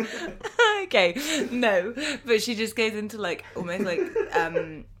 Okay, no, but she just goes into like almost like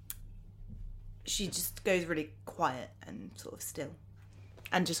she just goes really quiet and sort of still,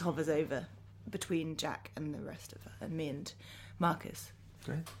 and just hovers over between Jack and the rest of her, and me and Marcus.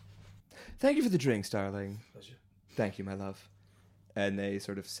 Great. Thank you for the drinks, darling. Pleasure. Thank you, my love. And they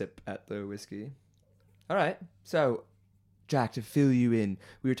sort of sip at the whiskey. All right, so Jack, to fill you in,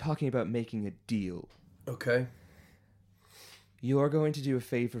 we were talking about making a deal. Okay. You're going to do a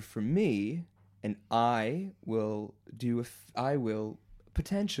favor for me, and I will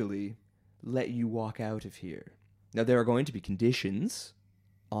potentially let you walk out of here. Now, there are going to be conditions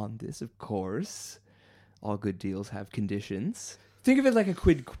on this, of course. All good deals have conditions. Think of it like a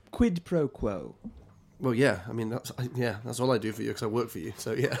quid pro quo. Well, yeah. I mean, that's all I do for you because I work for you.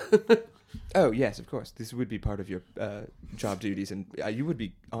 So yeah. Oh, yes, of course. This would be part of your job duties, and you would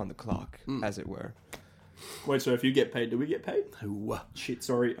be on the clock, as it were. Wait, so if you get paid, do we get paid? No. Shit,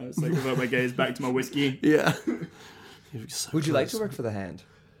 sorry. I was like, about my gaze back to my whiskey. Yeah. Would you like to work for the hand?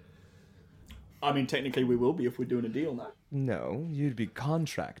 I mean, technically we will be if we're doing a deal now. No, you'd be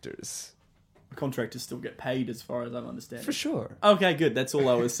contractors. Contractors still get paid as far as I'm understanding. For sure. Okay, good. That's all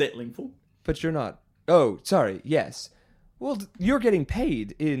I was settling for. But you're not... Oh, sorry, yes. Well, you're getting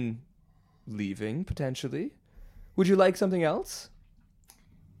paid in leaving, potentially. Would you like something else?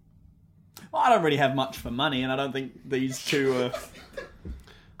 Well, I don't really have much for money, and I don't think these two are...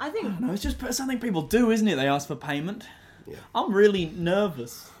 I think... No, it's just something people do, isn't it? They ask for payment. Yeah. I'm really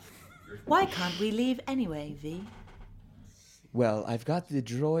nervous. Why can't we leave anyway, V? Well, I've got the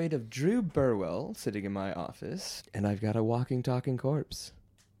droid of Drew Burwell sitting in my office, and I've got a walking, talking corpse.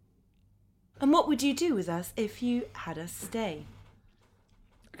 And what would you do with us if you had us stay?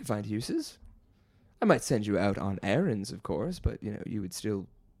 I could find uses. I might send you out on errands, of course, but, you would still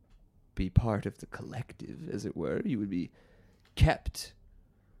be part of the collective, as it were. You would be kept.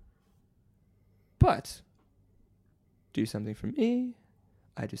 But do something for me.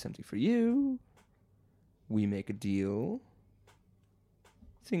 I do something for you. We make a deal.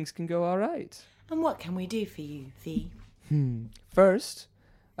 Things can go all right. And what can we do for you, V? First,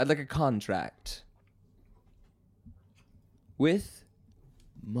 I'd like a contract with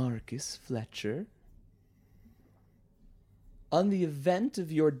Marcus Fletcher. On the event of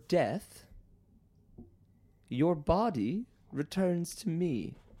your death, your body returns to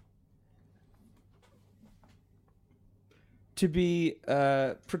me. To be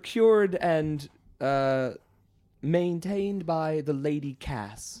procured and maintained by the Lady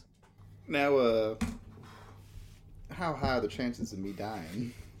Cass. Now, how high are the chances of me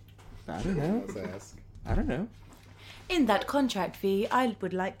dying? I don't know. Let's ask. I don't know. In that contract fee, I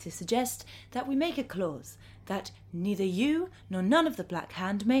would like to suggest that we make a clause that neither you nor none of the Black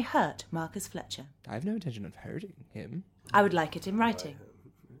Hand may hurt Marcus Fletcher. I have no intention of hurting him. I would like it in writing.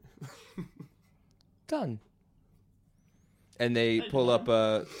 Done. And they pull up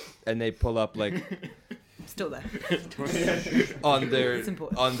like Still there. on their It's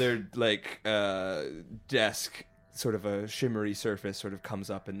important. desk, sort of a shimmery surface sort of comes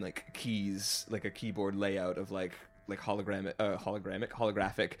up, and like keys, like a keyboard layout of like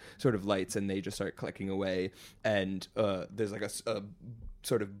holographic sort of lights, and they just start clicking away, and there's like a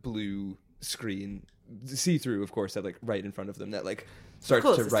sort of blue screen, see-through, of course, that like right in front of them that like starts Of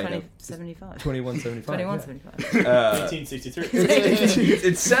course, to it's write out 2075. 2175. 2175. 1863.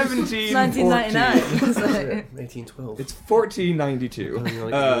 It's 17. 1999. So- 1812. It's 1492.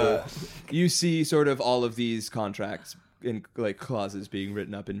 Yeah. You see sort of all of these contracts in like clauses being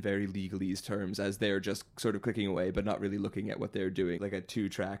written up in very legalese terms as they're just sort of clicking away but not really looking at what they're doing, like a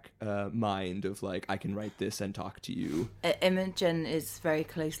 2-track mind of like, I can write this and talk to you. Imogen is very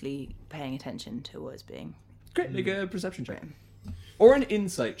closely paying attention to what is being... Great, make a perception check. Or an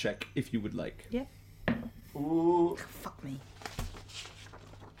insight check if you would like. Yeah. Ooh. Fuck me.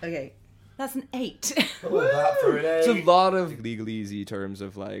 Okay. That's an 8. That for an It's a eight. lot of legalese terms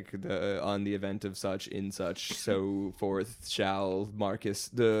of like the on the event of such in such so forth shall Marcus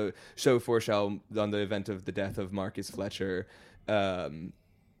shall on the event of the death of Marcus Fletcher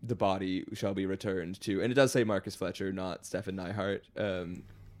the body shall be returned to, and it does say Marcus Fletcher, not Stefan Neihart.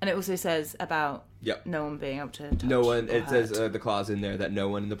 And it also says about Yep. no one being able to touch No one. or It says hurt. the clause in there that no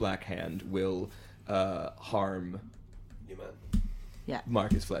one in the Black Hand will harm You man. Yeah.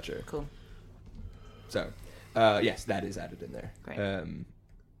 Marcus Fletcher. Cool. So, yes, that is added in there. Great.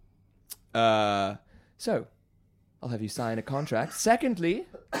 So, I'll have you sign a contract. Secondly,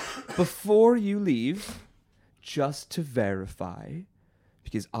 before you leave, just to verify,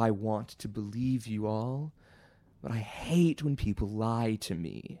 because I want to believe you all, but I hate when people lie to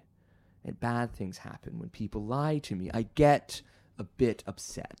me. And bad things happen when people lie to me. I get a bit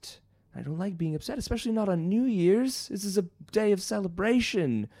upset. I don't like being upset, especially not on New Year's. This is a day of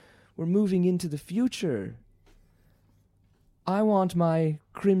celebration. We're moving into the future. I want my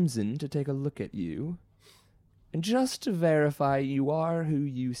Crimson to take a look at you, and just to verify you are who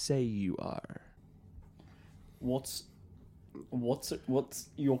you say you are. What's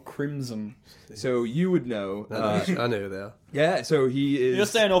your crimson? So you would know. I know who they are. Yeah, so he is... You're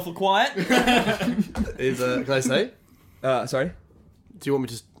staying awful quiet. Can I say? Sorry? Do you want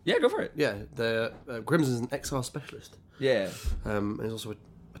me to... Yeah, go for it. Yeah, the Crimson's an XR specialist. Yeah. And he's also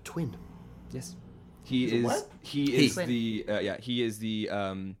a twin. Yes. He is... what? He is Twin. the... he is the...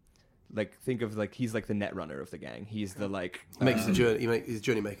 like, think of, like, he's like the net runner of the gang. He's the, like... He makes the journey. He's a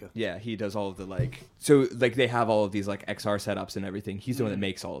journey maker. Yeah, he does all of the, like... So, like, they have all of these, like, XR setups and everything. He's the one that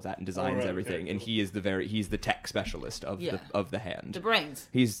makes all of that and designs Alright, everything. okay, And cool. he is he's the tech specialist of Yeah. the hand. The brains.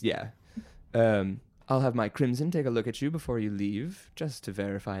 He's, yeah. I'll have my Crimson take a look at you before you leave, just to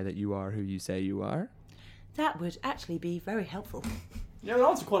verify that you are who you say you are. That would actually be very helpful. Yeah, we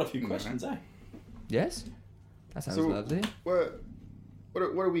answered quite a few questions, eh? Yes? That sounds So- lovely. What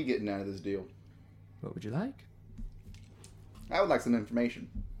are we getting out of this deal? What would you like? I would like some information.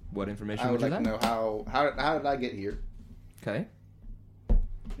 What information I would would you like like? to know how did I get here, Okay.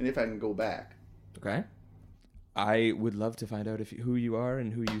 and if I can go back. Okay. I would love to find out who you are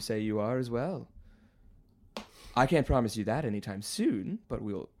and who you say you are as well. I can't promise you that anytime soon, but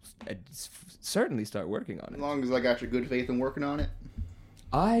we'll certainly start working on As it. long as I got your good faith in working on it.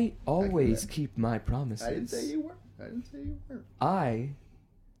 I always that. keep my promises. I didn't say you were. I didn't say you were. I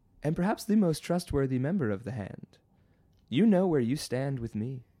am perhaps the most trustworthy member of the Hand. You know where you stand with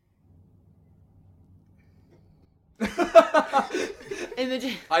me.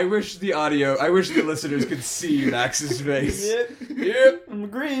 Imogen. I wish the listeners could see Max's face. Yep. I'm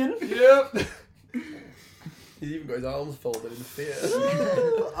agreeing. Yep. He's even got his arms folded in fear.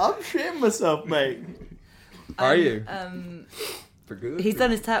 I'm shitting myself, mate. Are you? For good. He's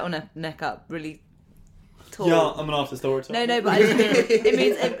done his turtleneck up really tall. Yeah, I'm gonna have to store it. No, but I just mean, it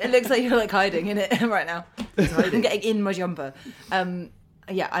means it looks like you're like hiding in it right now. I'm getting in my jumper.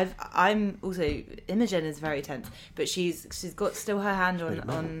 Yeah, I'm also Imogen is very tense, but she's got still her hand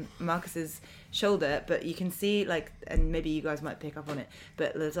on Marcus's shoulder, but you can see like, and maybe you guys might pick up on it,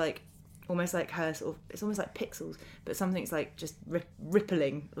 but there's like almost like her sort of, it's almost like pixels, but something's like just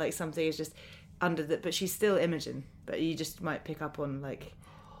rippling, like something is just under the, but she's still Imogen, but you just might pick up on like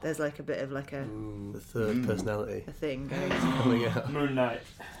there's like a bit of like a The third personality thing going. coming out. Moon Knight.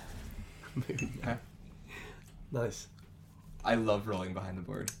 Nice. I love rolling behind the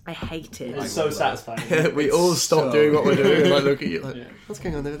board. I hate it. It's so satisfying. We all stop doing what we're doing and like look at you like, Yeah. what's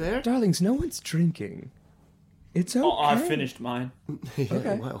going on over there? Darlings, no one's drinking. It's okay. Oh, I finished mine. Yeah,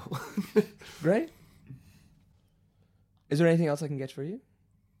 Okay. wow. Right? Is there anything else I can get for you?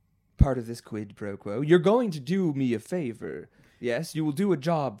 Part of this quid pro quo. You're going to do me a favor. Yes, you will do a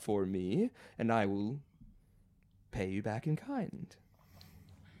job for me, and I will pay you back in kind.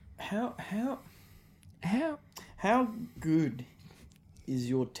 How good is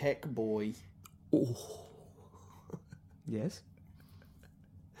your tech boy? Yes?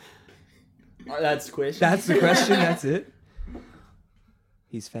 That's the question. That's the question, that's it.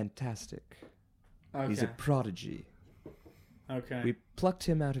 He's fantastic. Okay. He's a prodigy. Okay. We plucked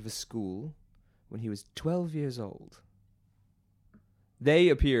him out of a school when he was 12 years old. They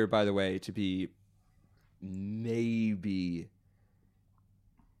appear, by the way, to be maybe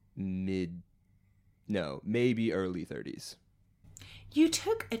early 30s. You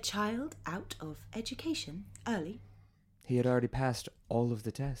took a child out of education early. He had already passed all of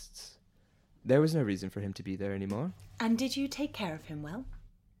the tests. There was no reason for him to be there anymore. And did you take care of him well?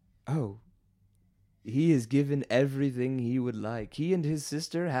 Oh, he is given everything he would like. He and his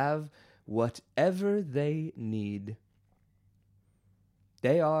sister have whatever they need.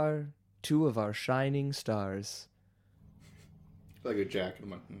 They are two of our shining stars. Like a jacket.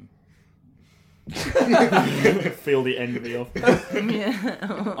 I'm like, Feel the envy of.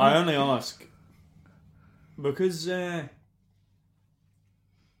 Yeah. I only ask because I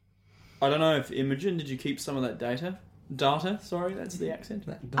don't know if Imogen, did you keep some of that data? Sorry, that's the accent.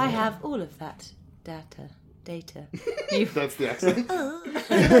 I have all of that data. that's the accent.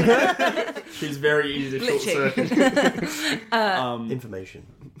 She's very easy to short Glitching. circuit. Information.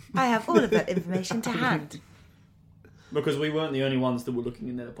 I have all of that information to hand. Because we weren't the only ones that were looking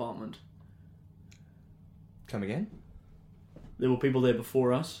in that apartment. Come again? There were people there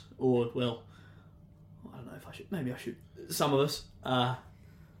before us, or, well, I don't know if I should, maybe I should. Some of us.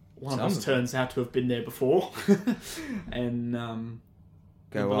 One of us turns out to have been there before. And the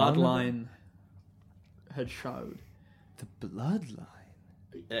Go on. bloodline had showed. The bloodline.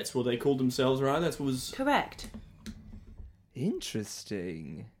 That's what they called themselves, right? That was... Correct.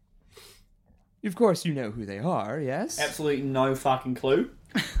 Interesting. Of course you know who they are, yes? Absolutely no fucking clue.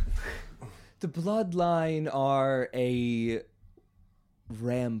 The bloodline are a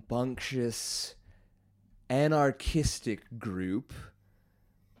rambunctious, anarchistic group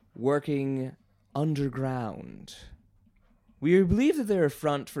working underground. We believe that they're a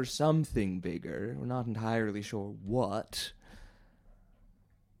front for something bigger. We're not entirely sure what.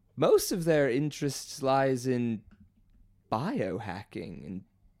 Most of their interests lies in biohacking and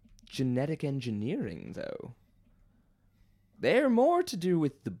genetic engineering, though. They're more to do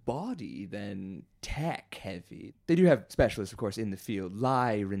with the body than tech-heavy. They do have specialists, of course, in the field.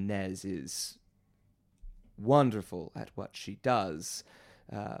 Lai Renez is wonderful at what she does,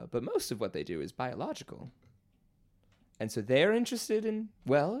 but most of what they do is biological. And so they're interested in,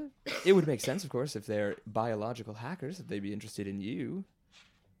 well, it would make sense, of course, if they're biological hackers, if they'd be interested in you.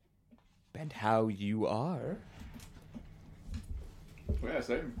 And how you are. Yeah,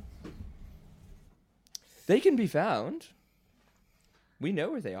 same. They can be found. We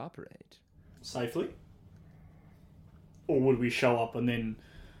know where they operate. Safely? Or would we show up and then...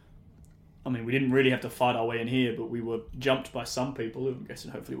 I mean, we didn't really have to fight our way in here, but we were jumped by some people, who I'm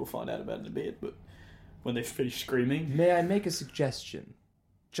guessing hopefully we'll find out about in a bit, but when they finish screaming... May I make a suggestion?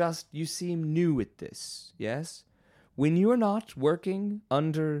 Just, you seem new at this, yes? When you're not working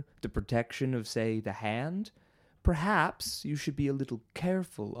under the protection of, say, the Hand, perhaps you should be a little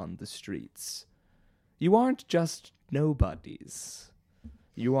careful on the streets. You aren't just nobodies.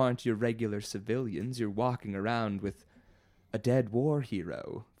 You aren't your regular civilians. You're walking around with a dead war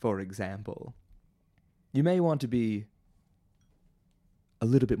hero, for example. You may want to be a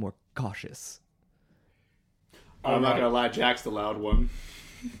little bit more cautious. I'm not gonna lie, Jack's the loud one.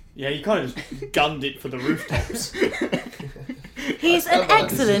 Yeah, you kind of just gunned it for the rooftops. He's an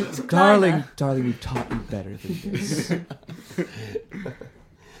excellent Darling, climber. we've taught you better than this.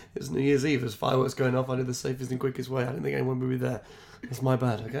 It's New Year's Eve. There's fireworks going off. I did the safest and quickest way. I didn't think anyone would be there. That's my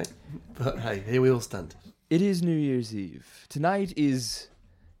bad, okay? But hey, here we all stand. It is New Year's Eve. Tonight is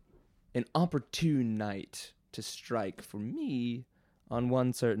an opportune night to strike for me on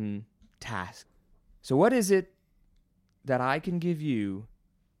one certain task. So what is it that I can give you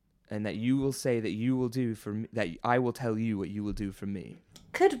and that you will say that you will do for me, that I will tell you what you will do for me?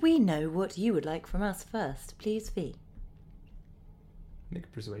 Could we know what you would like from us first, please, Fee? Make a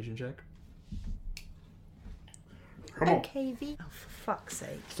persuasion check. Come on. Okay, V. Oh, for fuck's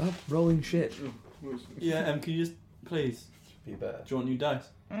sake. Stop rolling shit. Yeah, can you just please? Be better. Do you want new dice?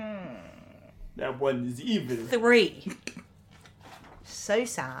 That one is evil. 3. So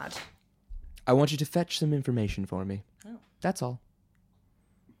sad. I want you to fetch some information for me. Oh. That's all.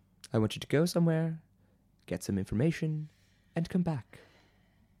 I want you to go somewhere, get some information, and come back.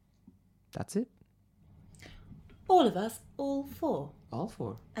 That's it. All of us, all 4. All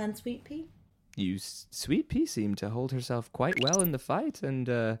 4. And Sweet Pea? Sweet Pea seemed to hold herself quite well in the fight,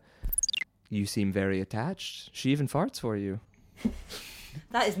 and you seem very attached. She even farts for you.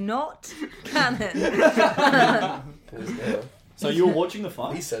 That is not canon. So you were watching the He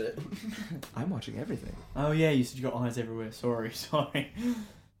fight? said it. I'm watching everything. Oh yeah, you said you got eyes everywhere. Sorry.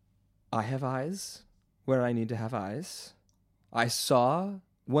 I have eyes where I need to have eyes. I saw,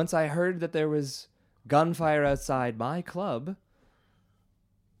 once I heard that there was gunfire outside my club,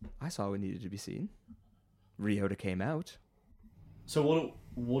 I saw what needed to be seen. Ryota came out. So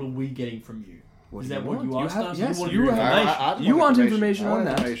what are we getting from you? What Is do that you what want? you You asked have- us? yes, want you your have- information. You want information I on want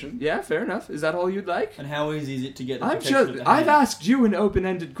that? information. Yeah, fair enough. Is that all you'd like? And how easy is it to get the I'm protection of sure. the I've hand? asked you an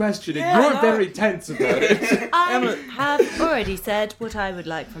open-ended question, Yeah, and you're no. very tense about it. I have already said what I would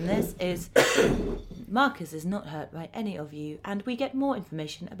like from this is Marcus is not hurt by any of you, and we get more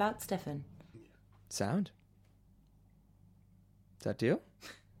information about Stefan. Sound. Is that deal?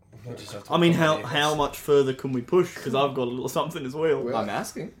 We'll just have to I mean, accommodate how this. much further can we push? Because I've got a little something as well. Well, I'm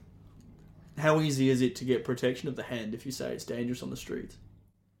asking. How easy is it to get protection of the hand if you say it's dangerous on the street?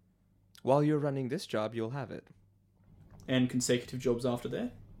 While you're running this job, you'll have it. And consecutive jobs after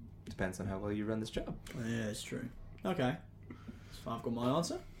that? Depends on how well you run this job. Yeah, it's true. Okay. So I've got my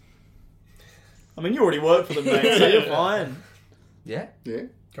answer. I mean, you already work for them, mate, so you're fine. Yeah. Yeah.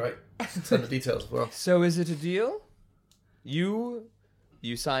 Great. Send the details as well. So is it a deal? You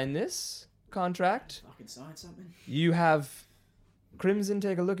sign this contract. Fucking sign something. You have Crimson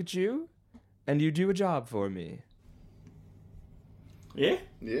take a look at you, and you do a job for me. Yeah?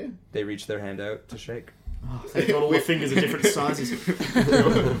 Yeah. They reach their hand out to shake. Oh, thank God all the fingers are different sizes.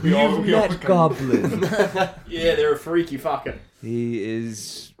 You've met Goblin. Yeah, they're a freaky fucker. He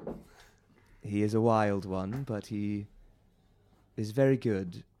is a wild one, but he is very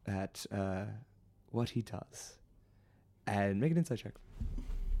good at what he does. And make an insight check.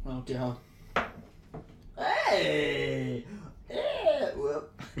 Oh, God. Hey! Yeah, well.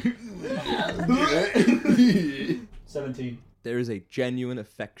 17. There is a genuine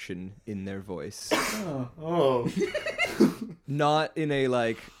affection in their voice. Oh. Not in a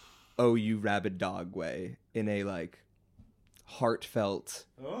like, oh, you rabid dog way. In a like, heartfelt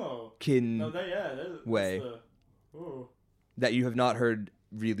Oh. kin No, that's way. Oh. that you have not heard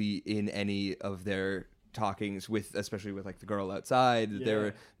really in any of their talkings with, especially with like the girl outside. Yeah. There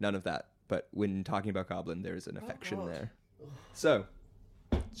were none of that. But when talking about Goblin, there's an affection God. there. So,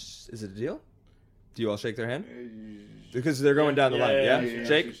 is it a deal? Do you all shake their hand? Because they're going down the line. Yeah? yeah.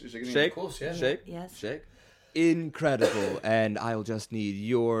 Shake, Shaking shake, Of course, yeah. shake, Yes. shake. Incredible. And I'll just need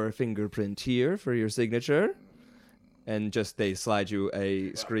your fingerprint here for your signature. And just they slide you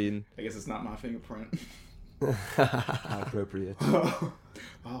a screen. I guess it's not my fingerprint. How appropriate.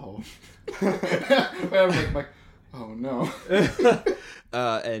 Oh. Oh no.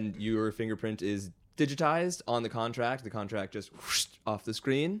 And your fingerprint is digitized on the contract. The contract just whoosh off the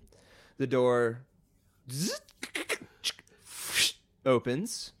screen. The door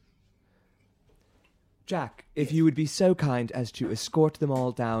opens. Jack, if you would be so kind as to escort them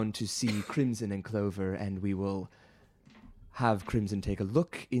all down to see Crimson and Clover, and we will have Crimson take a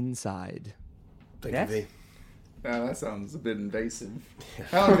look inside. Thank Yes? you, V. That sounds a bit invasive.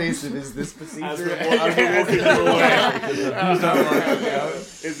 How invasive is this procedure? As we're walking away.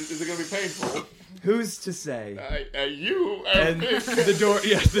 Is it going to be painful? Who's to say? You And the door,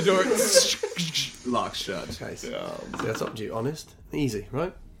 yes, the door locks shut. Okay, so that's up to you. Honest, easy,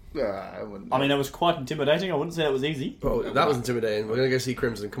 right? I wouldn't. I mean, that was quite intimidating. I wouldn't say that was easy. Well, that was intimidating. We're gonna go see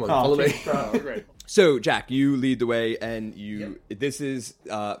Crimson. Come on, Oh, follow me. Jesus Oh, great. So, Jack, you lead the way, and this is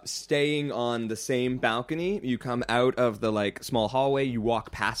staying on the same balcony. You come out of the, like, small hallway. You walk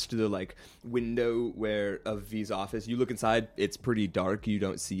past the, like, window of V's office. You look inside. It's pretty dark. You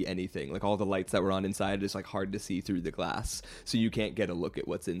don't see anything. Like, all the lights that were on inside is, like, hard to see through the glass. So you can't get a look at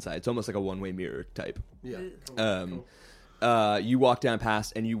what's inside. It's almost like a one-way mirror type. Yeah. You walk down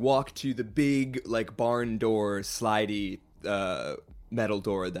past, and you walk to the big, like, barn door, slidey, metal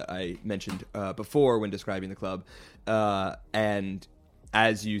door that I mentioned before when describing the club. And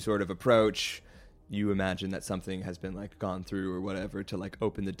as you sort of approach, you imagine that something has been like gone through or whatever to like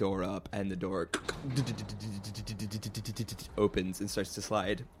open the door up, and the door opens and starts to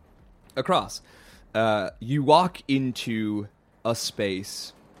slide across. You walk into a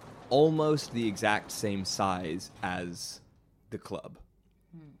space almost the exact same size as the club.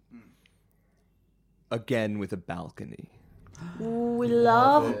 Again with a balcony. Ooh, we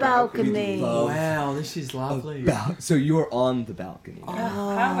love balcony. Wow, this is lovely. So you're on the balcony.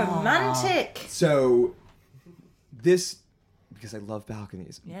 How romantic. So this, because I love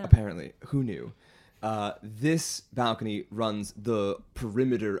balconies, Yeah. apparently. Who knew? This balcony runs the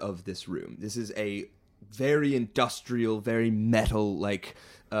perimeter of this room. This is a very industrial, very metal, like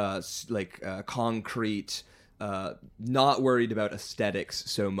concrete, not worried about aesthetics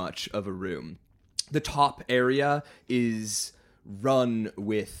so much of a room. The top area is run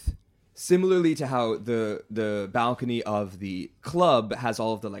with, similarly to how the balcony of the club has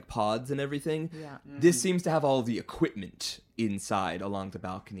all of the like pods and everything. Yeah. This seems to have all of the equipment inside along the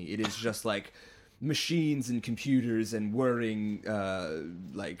balcony. It is just like machines and computers and whirring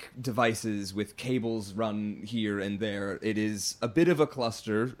like devices with cables run here and there. It is a bit of a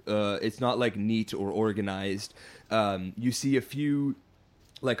cluster. It's not like neat or organized. You see a few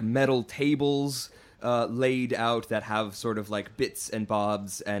like metal tables laid out that have sort of like bits and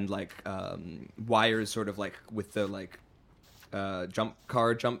bobs and like wires sort of like with the like jump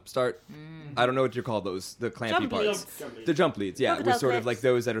start. I don't know what you call those, the clampy Jump parts. leads. The jump leads, yeah, Crocodile with sort of clips. like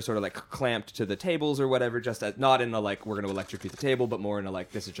those that are sort of like clamped to the tables or whatever, just as, not in a like we're going to electrocute the table, but more in a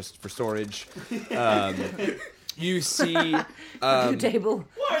like this is just for storage. You see Table.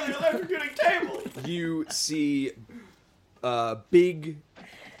 Why are they electrocuting tables? you see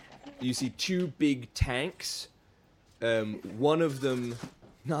you see two big tanks. One of them,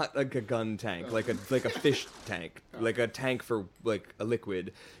 not like a gun tank, like a fish tank, like a tank for like a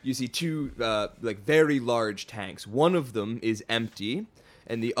liquid. You see two like very large tanks. One of them is empty,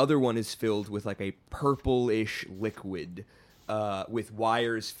 and the other one is filled with like a purplish liquid with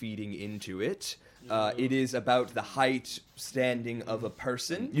wires feeding into it. It is about the height standing of a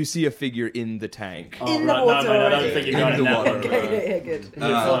person. You see a figure in the tank. In the right, water no, I don't already. think you In got the it now. water. Okay, yeah, good. In the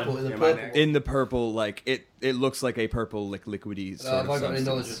purple, in the purple. In the purple, like it looks like a purple, like liquidy sort Have of I got any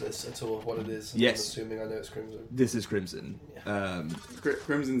knowledge substance. of this at all? What it is? Yes. I'm assuming I know it's crimson. This is crimson.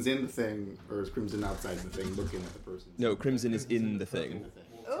 Crimson's in the thing, or is Crimson outside the thing looking at the person? No, crimson is in the thing.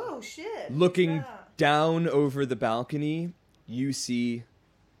 Oh, shit. Looking Yeah. down over the balcony, you see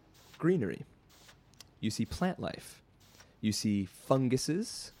greenery. You see plant life. You see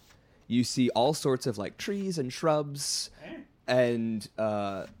funguses. You see all sorts of like trees and shrubs, and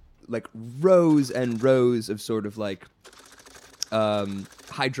like rows and rows of sort of like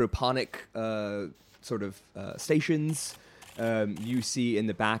hydroponic sort of stations. You see in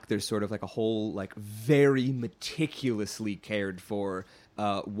the back there's sort of like a whole like very meticulously cared for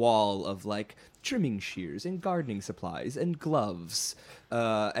wall of like trimming shears and gardening supplies and gloves,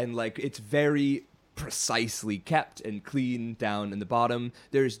 and like it's very precisely kept and clean down in the bottom.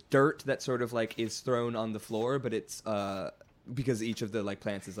 There's dirt that sort of like is thrown on the floor, but it's because each of the like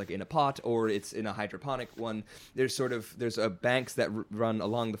plants is like in a pot or it's in a hydroponic one. There's banks that run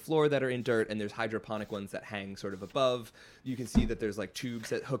along the floor that are in dirt, and there's hydroponic ones that hang sort of above. You can see that there's like tubes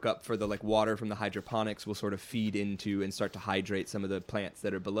that hook up for the like water from the hydroponics will sort of feed into and start to hydrate some of the plants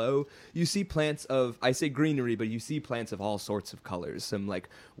that are below. You see plants of, I say greenery, but you see plants of all sorts of colors, some like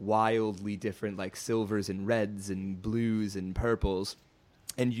wildly different like silvers and reds and blues and purples.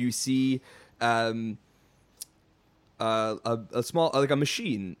 And you see a small, like a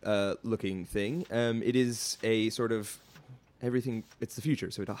machine looking thing. It is a sort of everything. It's the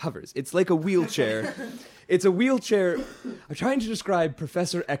future, so it hovers. It's like a wheelchair. It's a wheelchair. I'm trying to describe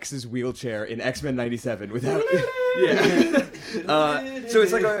Professor X's wheelchair in X-Men '97 without. Yeah. So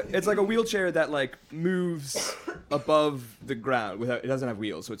it's like a wheelchair that like moves above the ground without. It doesn't have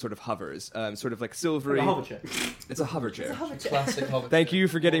wheels, so it sort of hovers. Sort of like silvery. Like a hover chair. It's a hover chair. Classic hover. Thank you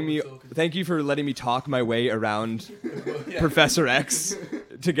for getting me. Thank you for letting me talk my way around Professor X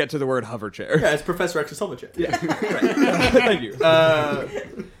to get to the word hover chair. Yeah, it's Professor X's hover chair. Yeah, right. Thank you.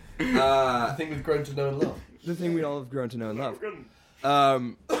 I think we've grown to know and love. The thing we all have grown to know and love.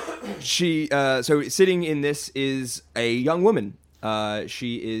 So sitting in this is a young woman.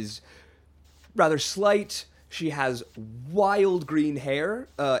 She is rather slight. She has wild green hair.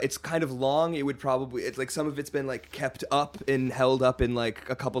 It's kind of long. It's like some of it's been like kept up and held up in like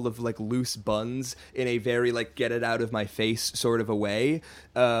a couple of like loose buns in a very like get it out of my face sort of a way.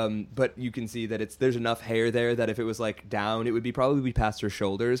 But you can see that there's enough hair there that if it was like down, it would probably be past her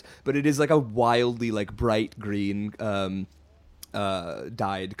shoulders. But it is like a wildly like bright green.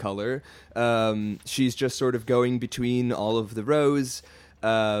 dyed color. She's just sort of going between all of the rows,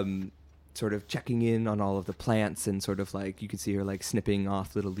 sort of checking in on all of the plants, and sort of like you can see her like snipping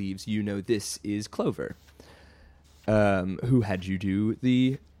off little leaves. You know this is Clover, who had you do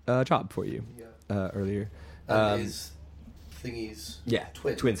the job for you earlier. Is Thingy's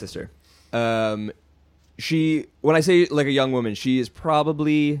twin sister. She, when I say like a young woman, she is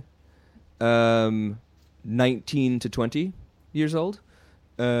probably 19 to 20 years old.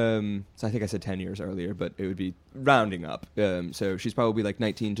 So I think I said 10 years earlier, but it would be rounding up. So she's probably like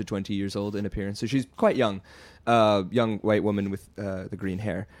 19 to 20 years old in appearance. So she's quite young, young white woman with the green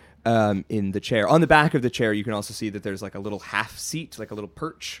hair. In the chair. On the back of the chair, you can also see that there's like a little half seat, like a little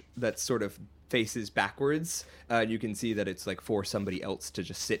perch that sort of faces backwards. You can see that it's like for somebody else to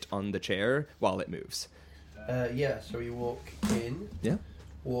just sit on the chair while it moves. So we walk in. Yeah.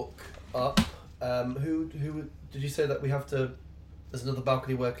 Walk up. Who did you say that we have to? There's another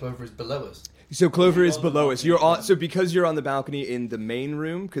balcony where Clover is below us. So Clover is below us. You're on. So because you're on the balcony in the main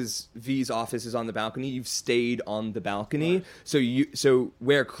room, because V's office is on the balcony, you've stayed on the balcony. Right. So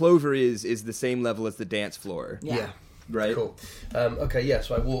where Clover is the same level as the dance floor. Yeah. Right. Cool.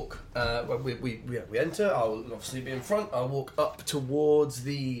 So I walk. We enter. I'll obviously be in front. I'll walk up towards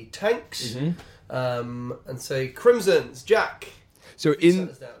the tanks. And say, Crimson's, Jack. So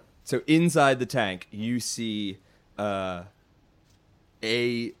inside the tank, you see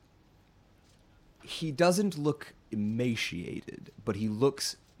he doesn't look emaciated, but he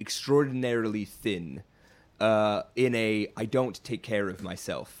looks extraordinarily thin, in a I don't take care of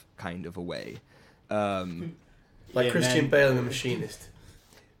myself kind of a way. Like Christian Bale in The Machinist.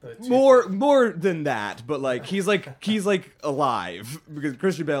 More than that, but like he's like alive, because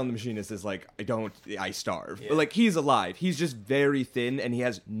Christian Bale in The Machinist is like I starve. Yeah. But like he's alive. He's just very thin and he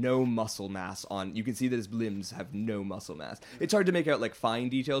has no muscle mass on. You can see that his limbs have no muscle mass. It's hard to make out like fine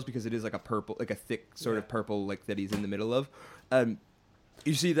details because it is like a purple, like a thick sort of purple like that he's in the middle of.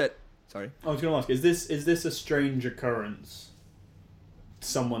 You see that. Sorry, I was going to ask: is this a strange occurrence?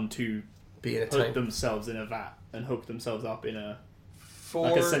 Someone to be in a put tank themselves in a vat and hook themselves up in a.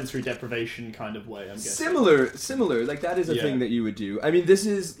 Like a sensory deprivation kind of way, I'm guessing. Similar. Like that is a thing that you would do. I mean, this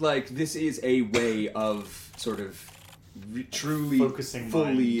is a way of sort of truly focusing,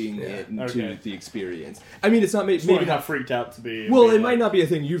 fullying it into the experience. I mean, it's not maybe not freaked out to be. Well, it might not be a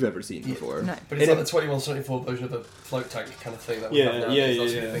thing you've ever seen before. No. But it's like the 2174 version of the float tank kind of thing that we have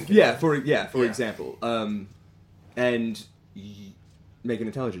now. For example, and make an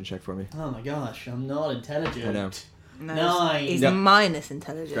intelligence check for me. Oh my gosh, I'm not intelligent. I know. No, he's minus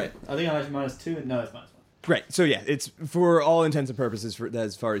intelligence. Right. I think I'm actually -2. No, it's -1. Great. So yeah, it's for all intents and purposes,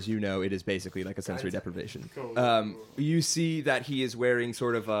 as far as you know, it is basically like a sensory deprivation. Cool. You see that he is wearing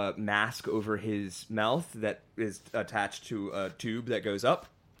sort of a mask over his mouth that is attached to a tube that goes up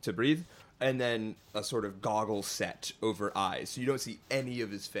to breathe, and then a sort of goggle set over eyes, so you don't see any of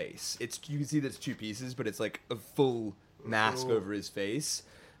his face. You can see that it's two pieces, but it's like a full mask over his face.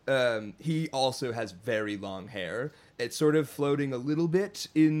 He also has very long hair. It's sort of floating a little bit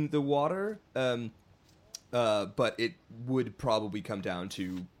in the water, but it would probably come down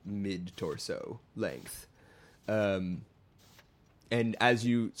to mid-torso length. And as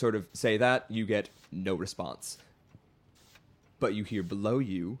you sort of say that, you get no response. But you hear below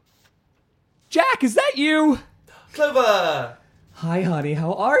you, Jack, is that you? Clover! Hi, honey.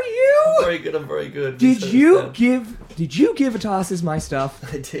 How are you? I'm very good. Did you give Atassis my stuff?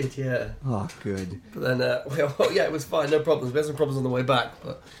 I did, yeah. Oh, good. But then, it was fine. No problems. We had some problems on the way back,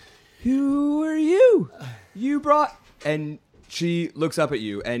 but... Who are you? You brought... And she looks up at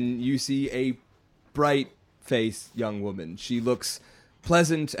you, and you see a bright-faced young woman. She looks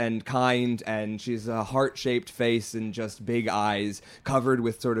pleasant and kind, and she's a heart-shaped face and just big eyes covered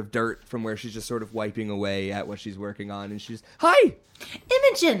with sort of dirt from where she's just sort of wiping away at what she's working on, and she's, hi!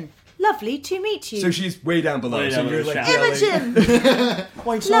 Imogen! Lovely to meet you. So she's way down below. So you're like Imogen!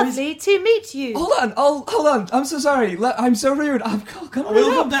 Lovely to meet you. Hold on. I'm so sorry. I'm so rude. I'm coming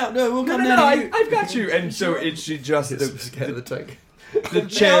We'll come down. No, we'll come down. I've got you. And so she just scared of the tank. The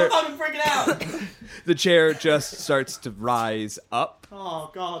chair. I'm freaking out. The chair just starts to rise up. Oh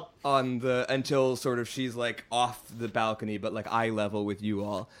God. Until sort of she's like off the balcony, but like eye level with you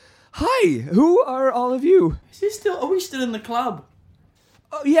all. Hi. Who are all of you? Are we still in the club?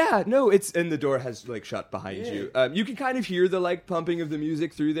 Oh yeah, no, and the door has like shut behind you. You can kind of hear the like pumping of the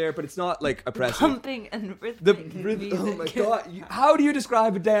music through there, but it's not like oppressive. Pumping and rhythmic music. Oh my god! How do you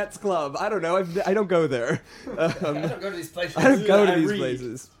describe a dance club? I don't know. I don't go there. I don't go to these places. I don't go to these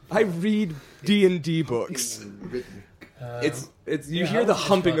places. I read D&D books. It's you yeah, hear how the would you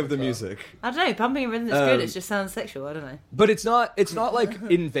humping describe of the it? music, I don't know. Pumping and rhythm is good. It just sounds sexual. I don't know. but it's not like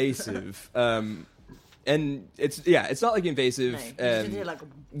invasive. And it's not like invasive. No, you just hear like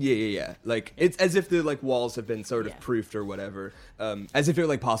Yeah. Like it's as if the like walls have been sort of Yeah. proofed or whatever. As if it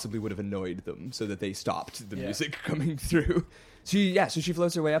like possibly would have annoyed them, so that they stopped the music coming through. So she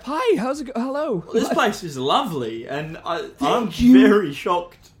floats her way up. Hi, how's it go? Hello. This place is lovely, and I'm you. very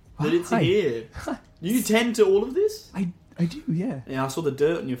shocked that it's Hi. here. You tend to all of this? I do, yeah. Yeah, I saw the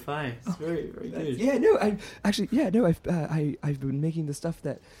dirt on your face. Very, very good. Yeah, no, I've been making the stuff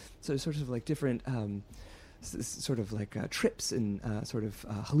that sort of like different sort of like trips and sort of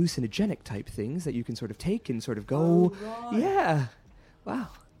hallucinogenic type things that you can sort of take and sort of go. Oh, right. Yeah. Wow.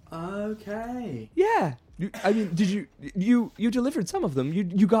 Okay. Yeah. I mean, did you delivered some of them?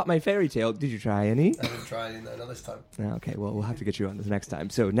 You got my fairy tale. Did you try any? I haven't tried any though, not this time. Okay, well we'll have to get you on this next time.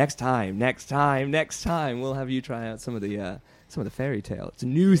 So next time, we'll have you try out some of the fairy tale. It's a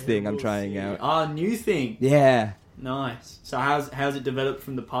new thing I'm We'll trying see. out. Ah, new thing. Yeah. Nice. So how's it developed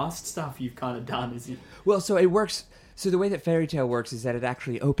from the past stuff you've kind of done? Is it? Well, so it works. So the way that fairy tale works is that it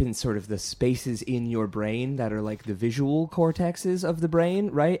actually opens sort of the spaces in your brain that are like the visual cortexes of the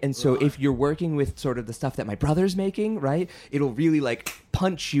brain, right? And so if you're working with sort of the stuff that my brother's making, right, it'll really like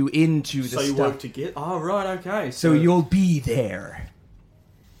punch you into the So you stuff. work together? Oh, right, okay. So you'll be there,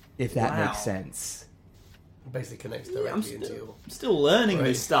 if that Wow. makes sense. Basically connects I'm directly into your... still learning Right.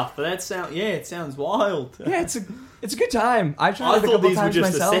 this stuff, but it sounds wild. Yeah, it's a good time. I've tried I it a thought couple these were times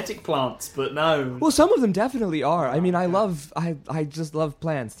just myself. aesthetic plants, but no. Well, some of them definitely are. I mean, I just love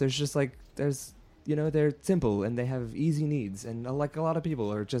plants. There's just like they're simple and they have easy needs, and like a lot of people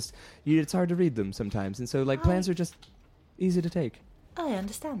are just it's hard to read them sometimes, and so like plants are just easy to take. I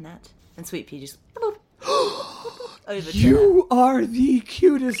understand that. And Sweet Pea just over to You are the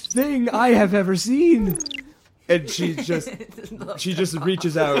cutest thing I have ever seen. And she just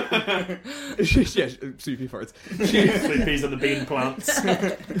reaches out. Sweet Pea farts. Sweet peas on the bean plants.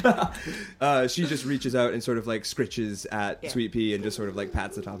 She just reaches out and sort of like scritches at Yeah. Sweet Pea and just sort of like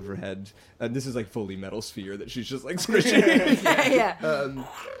pats the top of her head. And this is like fully metal sphere that she's just like scritching. yeah.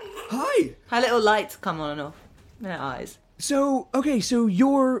 Hi. Her little lights come on and off in her eyes. So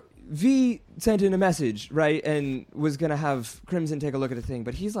your V sent in a message, right, and was gonna have Crimson take a look at a thing,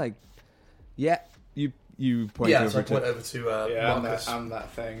 but he's like, yeah, you point Yeah, over so I to. point over to Marcus. I'm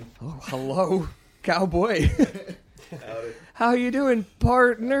that thing. Oh, hello, cowboy. Howdy. How you doing,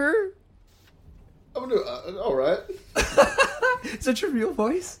 partner? I'm doing all right. Is that your real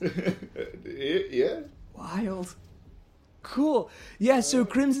voice? Yeah. Wild. Cool. Yeah, so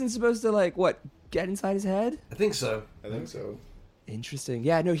Crimson's supposed to, like, what, get inside his head? I think so. I think so. Interesting.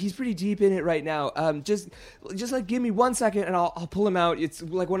 Yeah, no, he's pretty deep in it right now. Just like, give me 1 second and I'll pull him out. It's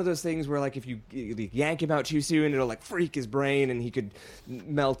like one of those things where, like, if you yank him out too soon, it'll, like, freak his brain and he could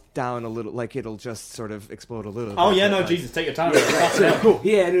melt down a little, like, it'll just sort of explode a little Oh bit. yeah, no, Like, Jesus, take your time. So cool.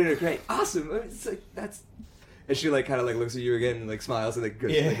 Yeah, no, great. Awesome. It's like, that's... And she, like, kind of, like, looks at you again and, like, smiles and, like,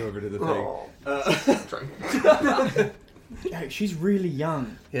 goes like, over to the thing. Yeah, she's really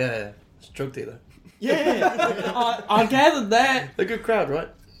young. Yeah. It's a drug dealer. Yeah, I gathered that. A good crowd, right?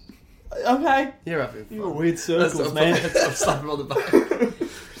 Okay. You're having fun. You were weird circles, That's man. I'm slapping on the back.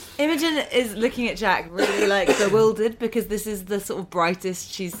 Imogen is looking at Jack really like bewildered because this is the sort of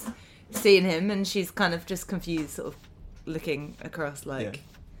brightest she's seen him, and she's kind of just confused, sort of looking across like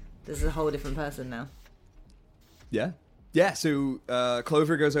this is a whole different person now. Yeah. Yeah, so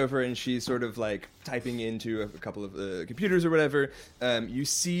Clover goes over and she's sort of like typing into a couple of computers or whatever. You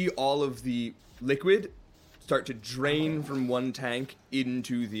see all of the liquid start to drain from one tank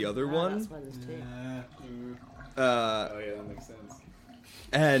into the other one. That's why there's two. Oh yeah, that makes sense.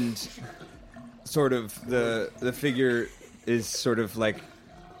 And sort of the figure is sort of like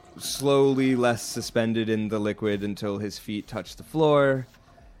slowly less suspended in the liquid until his feet touch the floor.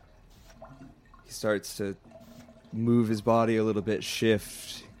 He starts to move his body a little bit,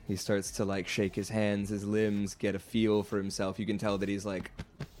 shift. He starts to like shake his hands, his limbs, get a feel for himself. You can tell that he's like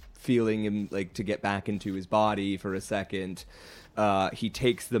feeling him like to get back into his body for a second. He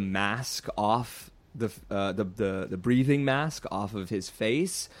takes the mask off, the breathing mask off of his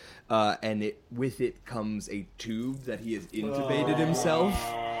face, and with it comes a tube that he has intubated himself.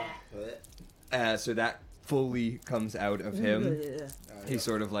 So that fully comes out of him. He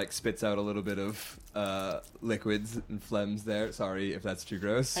sort of like spits out a little bit of liquids and phlegms there. Sorry if that's too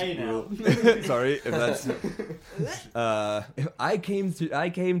gross. Hey now. Sorry if that's. I came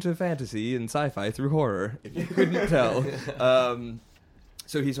to fantasy and sci-fi through horror. If you couldn't tell.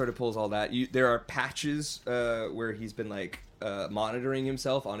 So he sort of pulls all that. There are patches where he's been like monitoring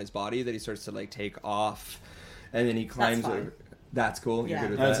himself on his body that he starts to like take off. and then he climbs fine. over. That's cool. You're Yeah. good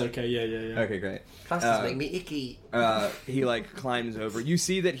with That's that? okay. Yeah. Okay, great. Plasters make me icky. He like climbs over. You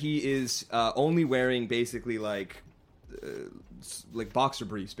see that he is only wearing basically like boxer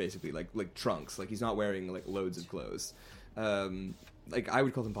briefs, basically like trunks. Like he's not wearing like loads of clothes. Like I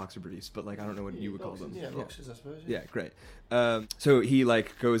would call them boxer briefs, but like I don't know what you would call them. Yeah, boxers, I suppose. Yeah, great. So he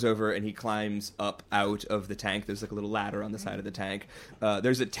like goes over and he climbs up out of the tank. There's like a little ladder on the side of the tank.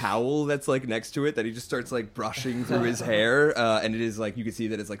 There's a towel that's like next to it that he just starts like brushing through his hair, and it is like you can see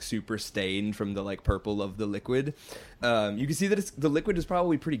that it's like super stained from the like purple of the liquid. You can see that the liquid is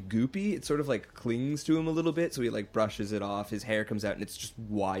probably pretty goopy. It sort of like clings to him a little bit, so he like brushes it off. His hair comes out and it's just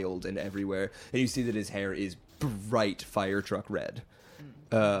wild and everywhere. And you see that his hair is bright fire truck red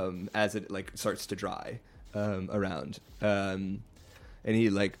as it like starts to dry around. And he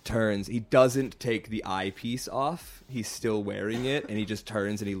like turns. He doesn't take the eyepiece off. He's still wearing it, and he just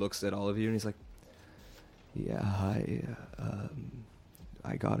turns and he looks at all of you and he's like, "Yeah, hi.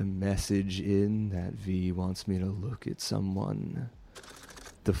 I got a message in that V wants me to look at someone.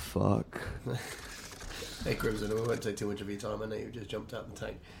 The fuck?" Hey, Crimson, we won't take too much of your time. I know you just jumped out the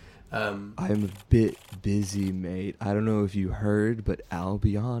tank. I'm a bit busy, mate. I don't know if you heard, but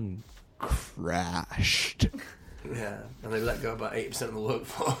Albion crashed. Yeah, and they let go about 80% of the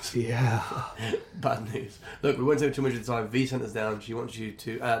workforce. Yeah. Bad news. Look, we won't take too much of the time. V sent us down. She wants you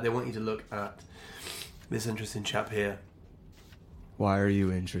to. They want you to look at this interesting chap here. Why are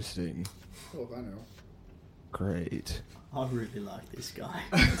you interesting? Oh, I know. Great. I really like this guy.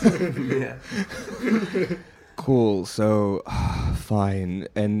 Yeah. Cool, so fine.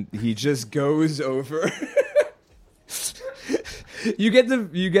 And he just goes over. You get the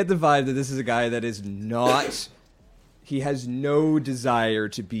vibe that this is a guy that is not. He has no desire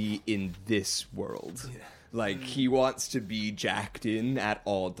to be in this world. Yeah. Like he wants to be jacked in at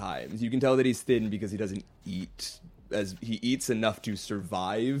all times. You can tell that he's thin because he doesn't eat. As he eats enough to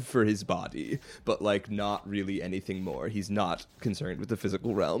survive for his body, but like not really anything more. He's not concerned with the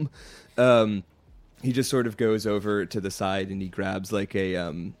physical realm. He just sort of goes over to the side and he grabs like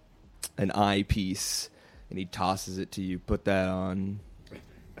an eyepiece and he tosses it to you. Put that on.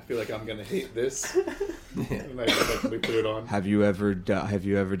 I feel like I'm gonna hate this. And I we put it on. Have you ever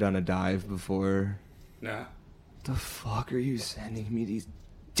done a dive before? Nah. The fuck are you sending me these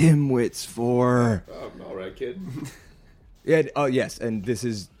dimwits for? All right, kid. Yeah. Oh, yes. And this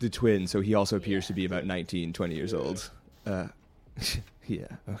is the twin, so he also appears to be about 19, 20 years old. Yeah.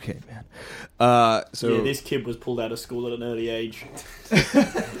 Okay, man. So Yeah, this kid was pulled out of school at an early age.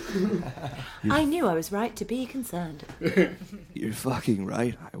 I knew I was right to be concerned. You're fucking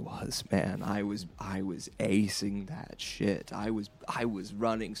right. I was, man. I was acing that shit. I was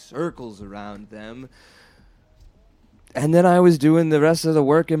running circles around them. And then I was doing the rest of the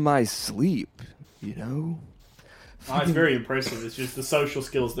work in my sleep, you know? It's very impressive. It's just the social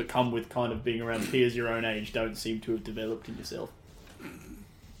skills that come with kind of being around peers your own age don't seem to have developed in yourself.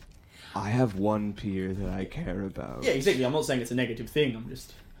 I have one peer that I care about. Yeah, exactly. I'm not saying it's a negative thing. I'm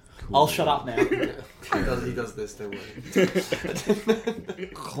just... Cool. I'll shut up now. He does this, don't worry.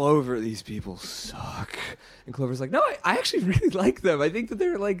 Clover, these people suck. And Clover's like, no, I actually really like them. I think that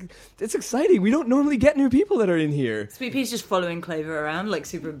they're like, it's exciting. We don't normally get new people that are in here. Sweet Pea's just following Clover around, like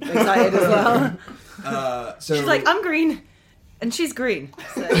super excited as well. So She's like, I'm green. And she's green.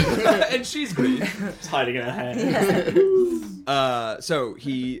 So. and she's green. It's hiding in her hand. So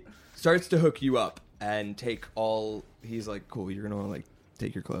he starts to hook you up and take all. He's like, cool. You're gonna like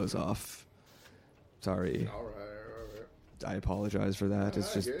take your clothes off. Sorry. All right. I apologize for that.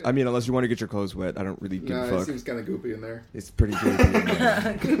 It's just. good. I mean, unless you want to get your clothes wet, I don't really give a It fuck. seems kind of goopy in there. It's pretty good.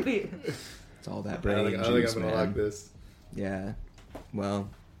 Goopy. It's all that I brain think juice, I'm gonna man. like this. Yeah. Well,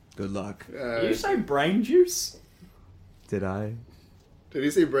 good luck. Did you say brain juice? Did I? Did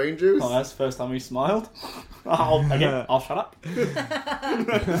you say brain juice? Oh, that's the first time he smiled. I'll shut up.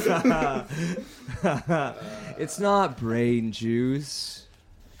 It's not brain juice,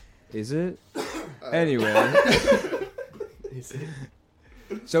 is it? Anyway,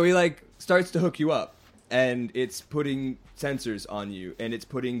 so he like starts to hook you up, and it's putting sensors on you, and it's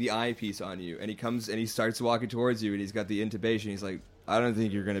putting the eyepiece on you, and he comes and he starts walking towards you, and he's got the intubation. He's like, I don't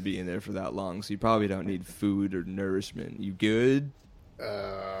think you're gonna be in there for that long, so you probably don't need food or nourishment. You good?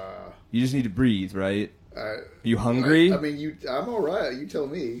 You just need to breathe, right? You hungry? I mean, I'm all right. You tell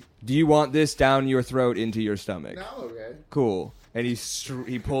me. Do you want this down your throat into your stomach? No, okay. Cool. And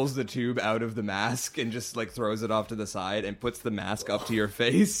he pulls the tube out of the mask and just like throws it off to the side and puts the mask up to your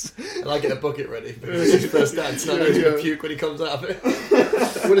face. And I get a bucket ready because his first dance not going to puke when he comes out of it.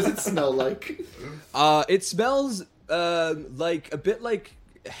 What does it smell like? It smells like a bit like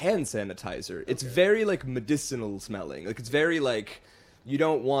hand sanitizer. It's very like medicinal smelling. Like it's very like you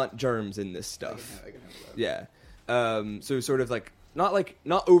don't want germs in this stuff. I can have that. Yeah. So sort of like not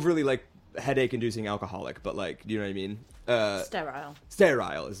overly like headache inducing alcoholic, but like, do you know what I mean? Sterile.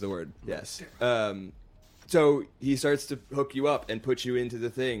 Sterile is the word. Yes. So he starts to hook you up and put you into the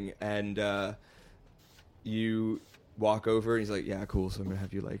thing, and you walk over, and he's like, "Yeah, cool. So I'm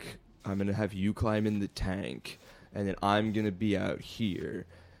gonna have you climb in the tank, and then I'm gonna be out here,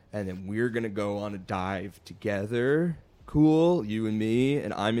 and then we're gonna go on a dive together. Cool, you and me,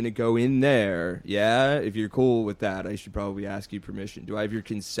 and I'm gonna go in there. Yeah, if you're cool with that, I should probably ask you permission. Do I have your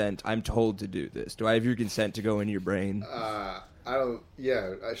consent? I'm told to do this. Do I have your consent to go into your brain? I don't.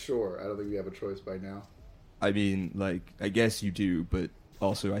 Yeah, sure. I don't think we have a choice by now. I mean, like, I guess you do, but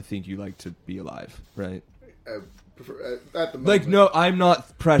also I think you like to be alive, right? At the moment. Like, no, I'm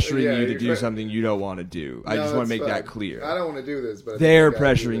not pressuring Yeah, you to you're do something you don't want to do. I No, just want to it's make that fine. clear. I don't want to do this, but I think They're we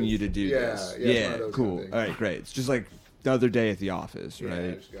gotta do pressuring this. you to do this. Yeah, it's one of those cool. kind of things. All right, great. It's just like the other day at the office, Yeah, right?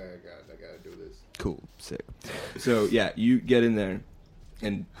 I gotta do this. Cool, sick. So, yeah, you get in there,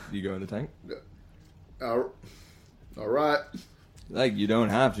 and you go in the tank. All right. Like, you don't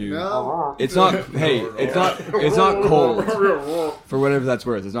have to. No. It's not, hey, it's not cold. For whatever that's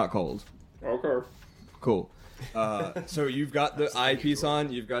worth, it's not cold. Okay. Cool. So you've got the eyepiece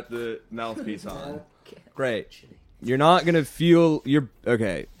on, you've got the mouthpiece on. Great. You're not gonna feel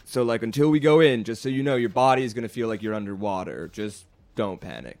okay. So like until we go in, just so you know, your body is gonna feel like you're underwater. Just don't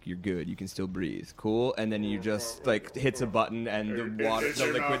panic. You're good. You can still breathe. Cool. And then you just like hits a button, and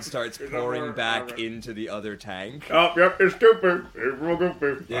the liquid starts pouring back into the other tank. Oh, yep, it's stupid. It's real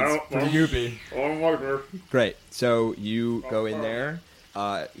goofy. It's pretty goopy. I don't like this. Great. So you go in there.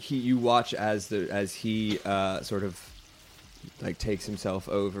 You watch as he sort of like takes himself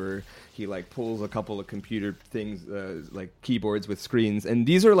over. He like pulls a couple of computer things, like keyboards with screens, and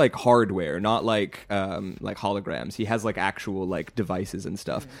these are like hardware, not like holograms. He has like actual like devices and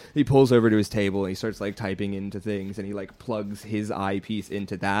stuff. He pulls over to his table and he starts like typing into things, and he like plugs his eyepiece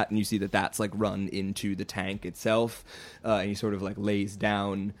into that, and you see that that's like run into the tank itself. And he sort of like lays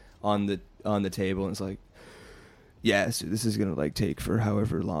down on the table and it's like, yeah, so this is gonna like take for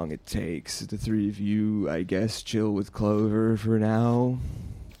however long it takes. The three of you, I guess, chill with Clover for now.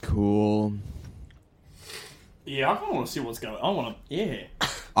 Cool. Yeah, I kind of want to see what's going on. I want to, yeah.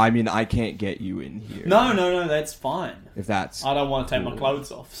 I mean, I can't get you in here. No, that's fine. If that's I don't want to take my cool.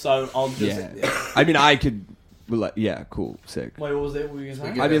 clothes off, so I'll just... Yeah. I mean, I could... Well, yeah, cool, sick. Wait, what was that? What were you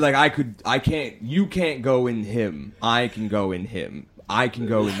going to say? I mean, like, I can't... You can't go in him. I can go in him. I can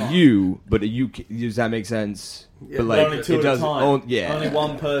go in you, but does that make sense? Yeah, but like, only two at a time. Yeah. Only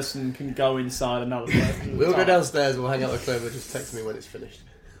one person can go inside another person. We'll go downstairs, we'll hang out with Clover, just text me when it's finished.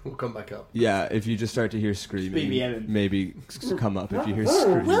 We'll come back up. Yeah, if you just start to hear screaming, BBM. maybe come up if you hear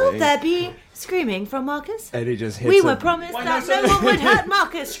screaming. Will there be screaming from Marcus? And he just hits We were him. promised Why that not? no one would hurt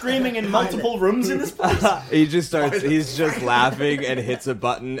Marcus. Screaming in multiple rooms in this place. He's just laughing and hits a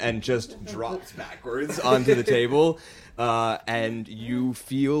button and just drops backwards onto the table. And you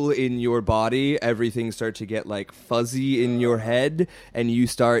feel in your body everything start to get like fuzzy in your head, and you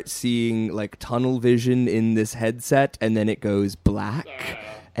start seeing like tunnel vision in this headset, and then it goes black.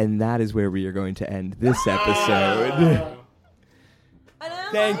 And that is where we are going to end this episode.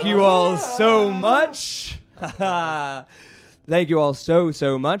 Thank you all so much. Thank you all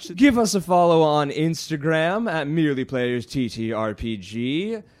so much. Give us a follow on Instagram at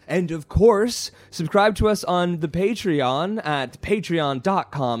merelyplayersttrpg. And of course, subscribe to us on the Patreon at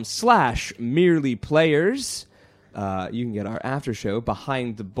patreon.com/merelyplayers. You can get our after show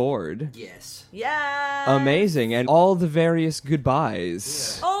behind the board. Yes. Yeah. Amazing. And all the various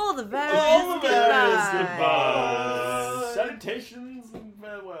goodbyes. All the various goodbyes. Goodbye. Salutations and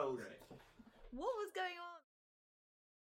farewells. What was going on?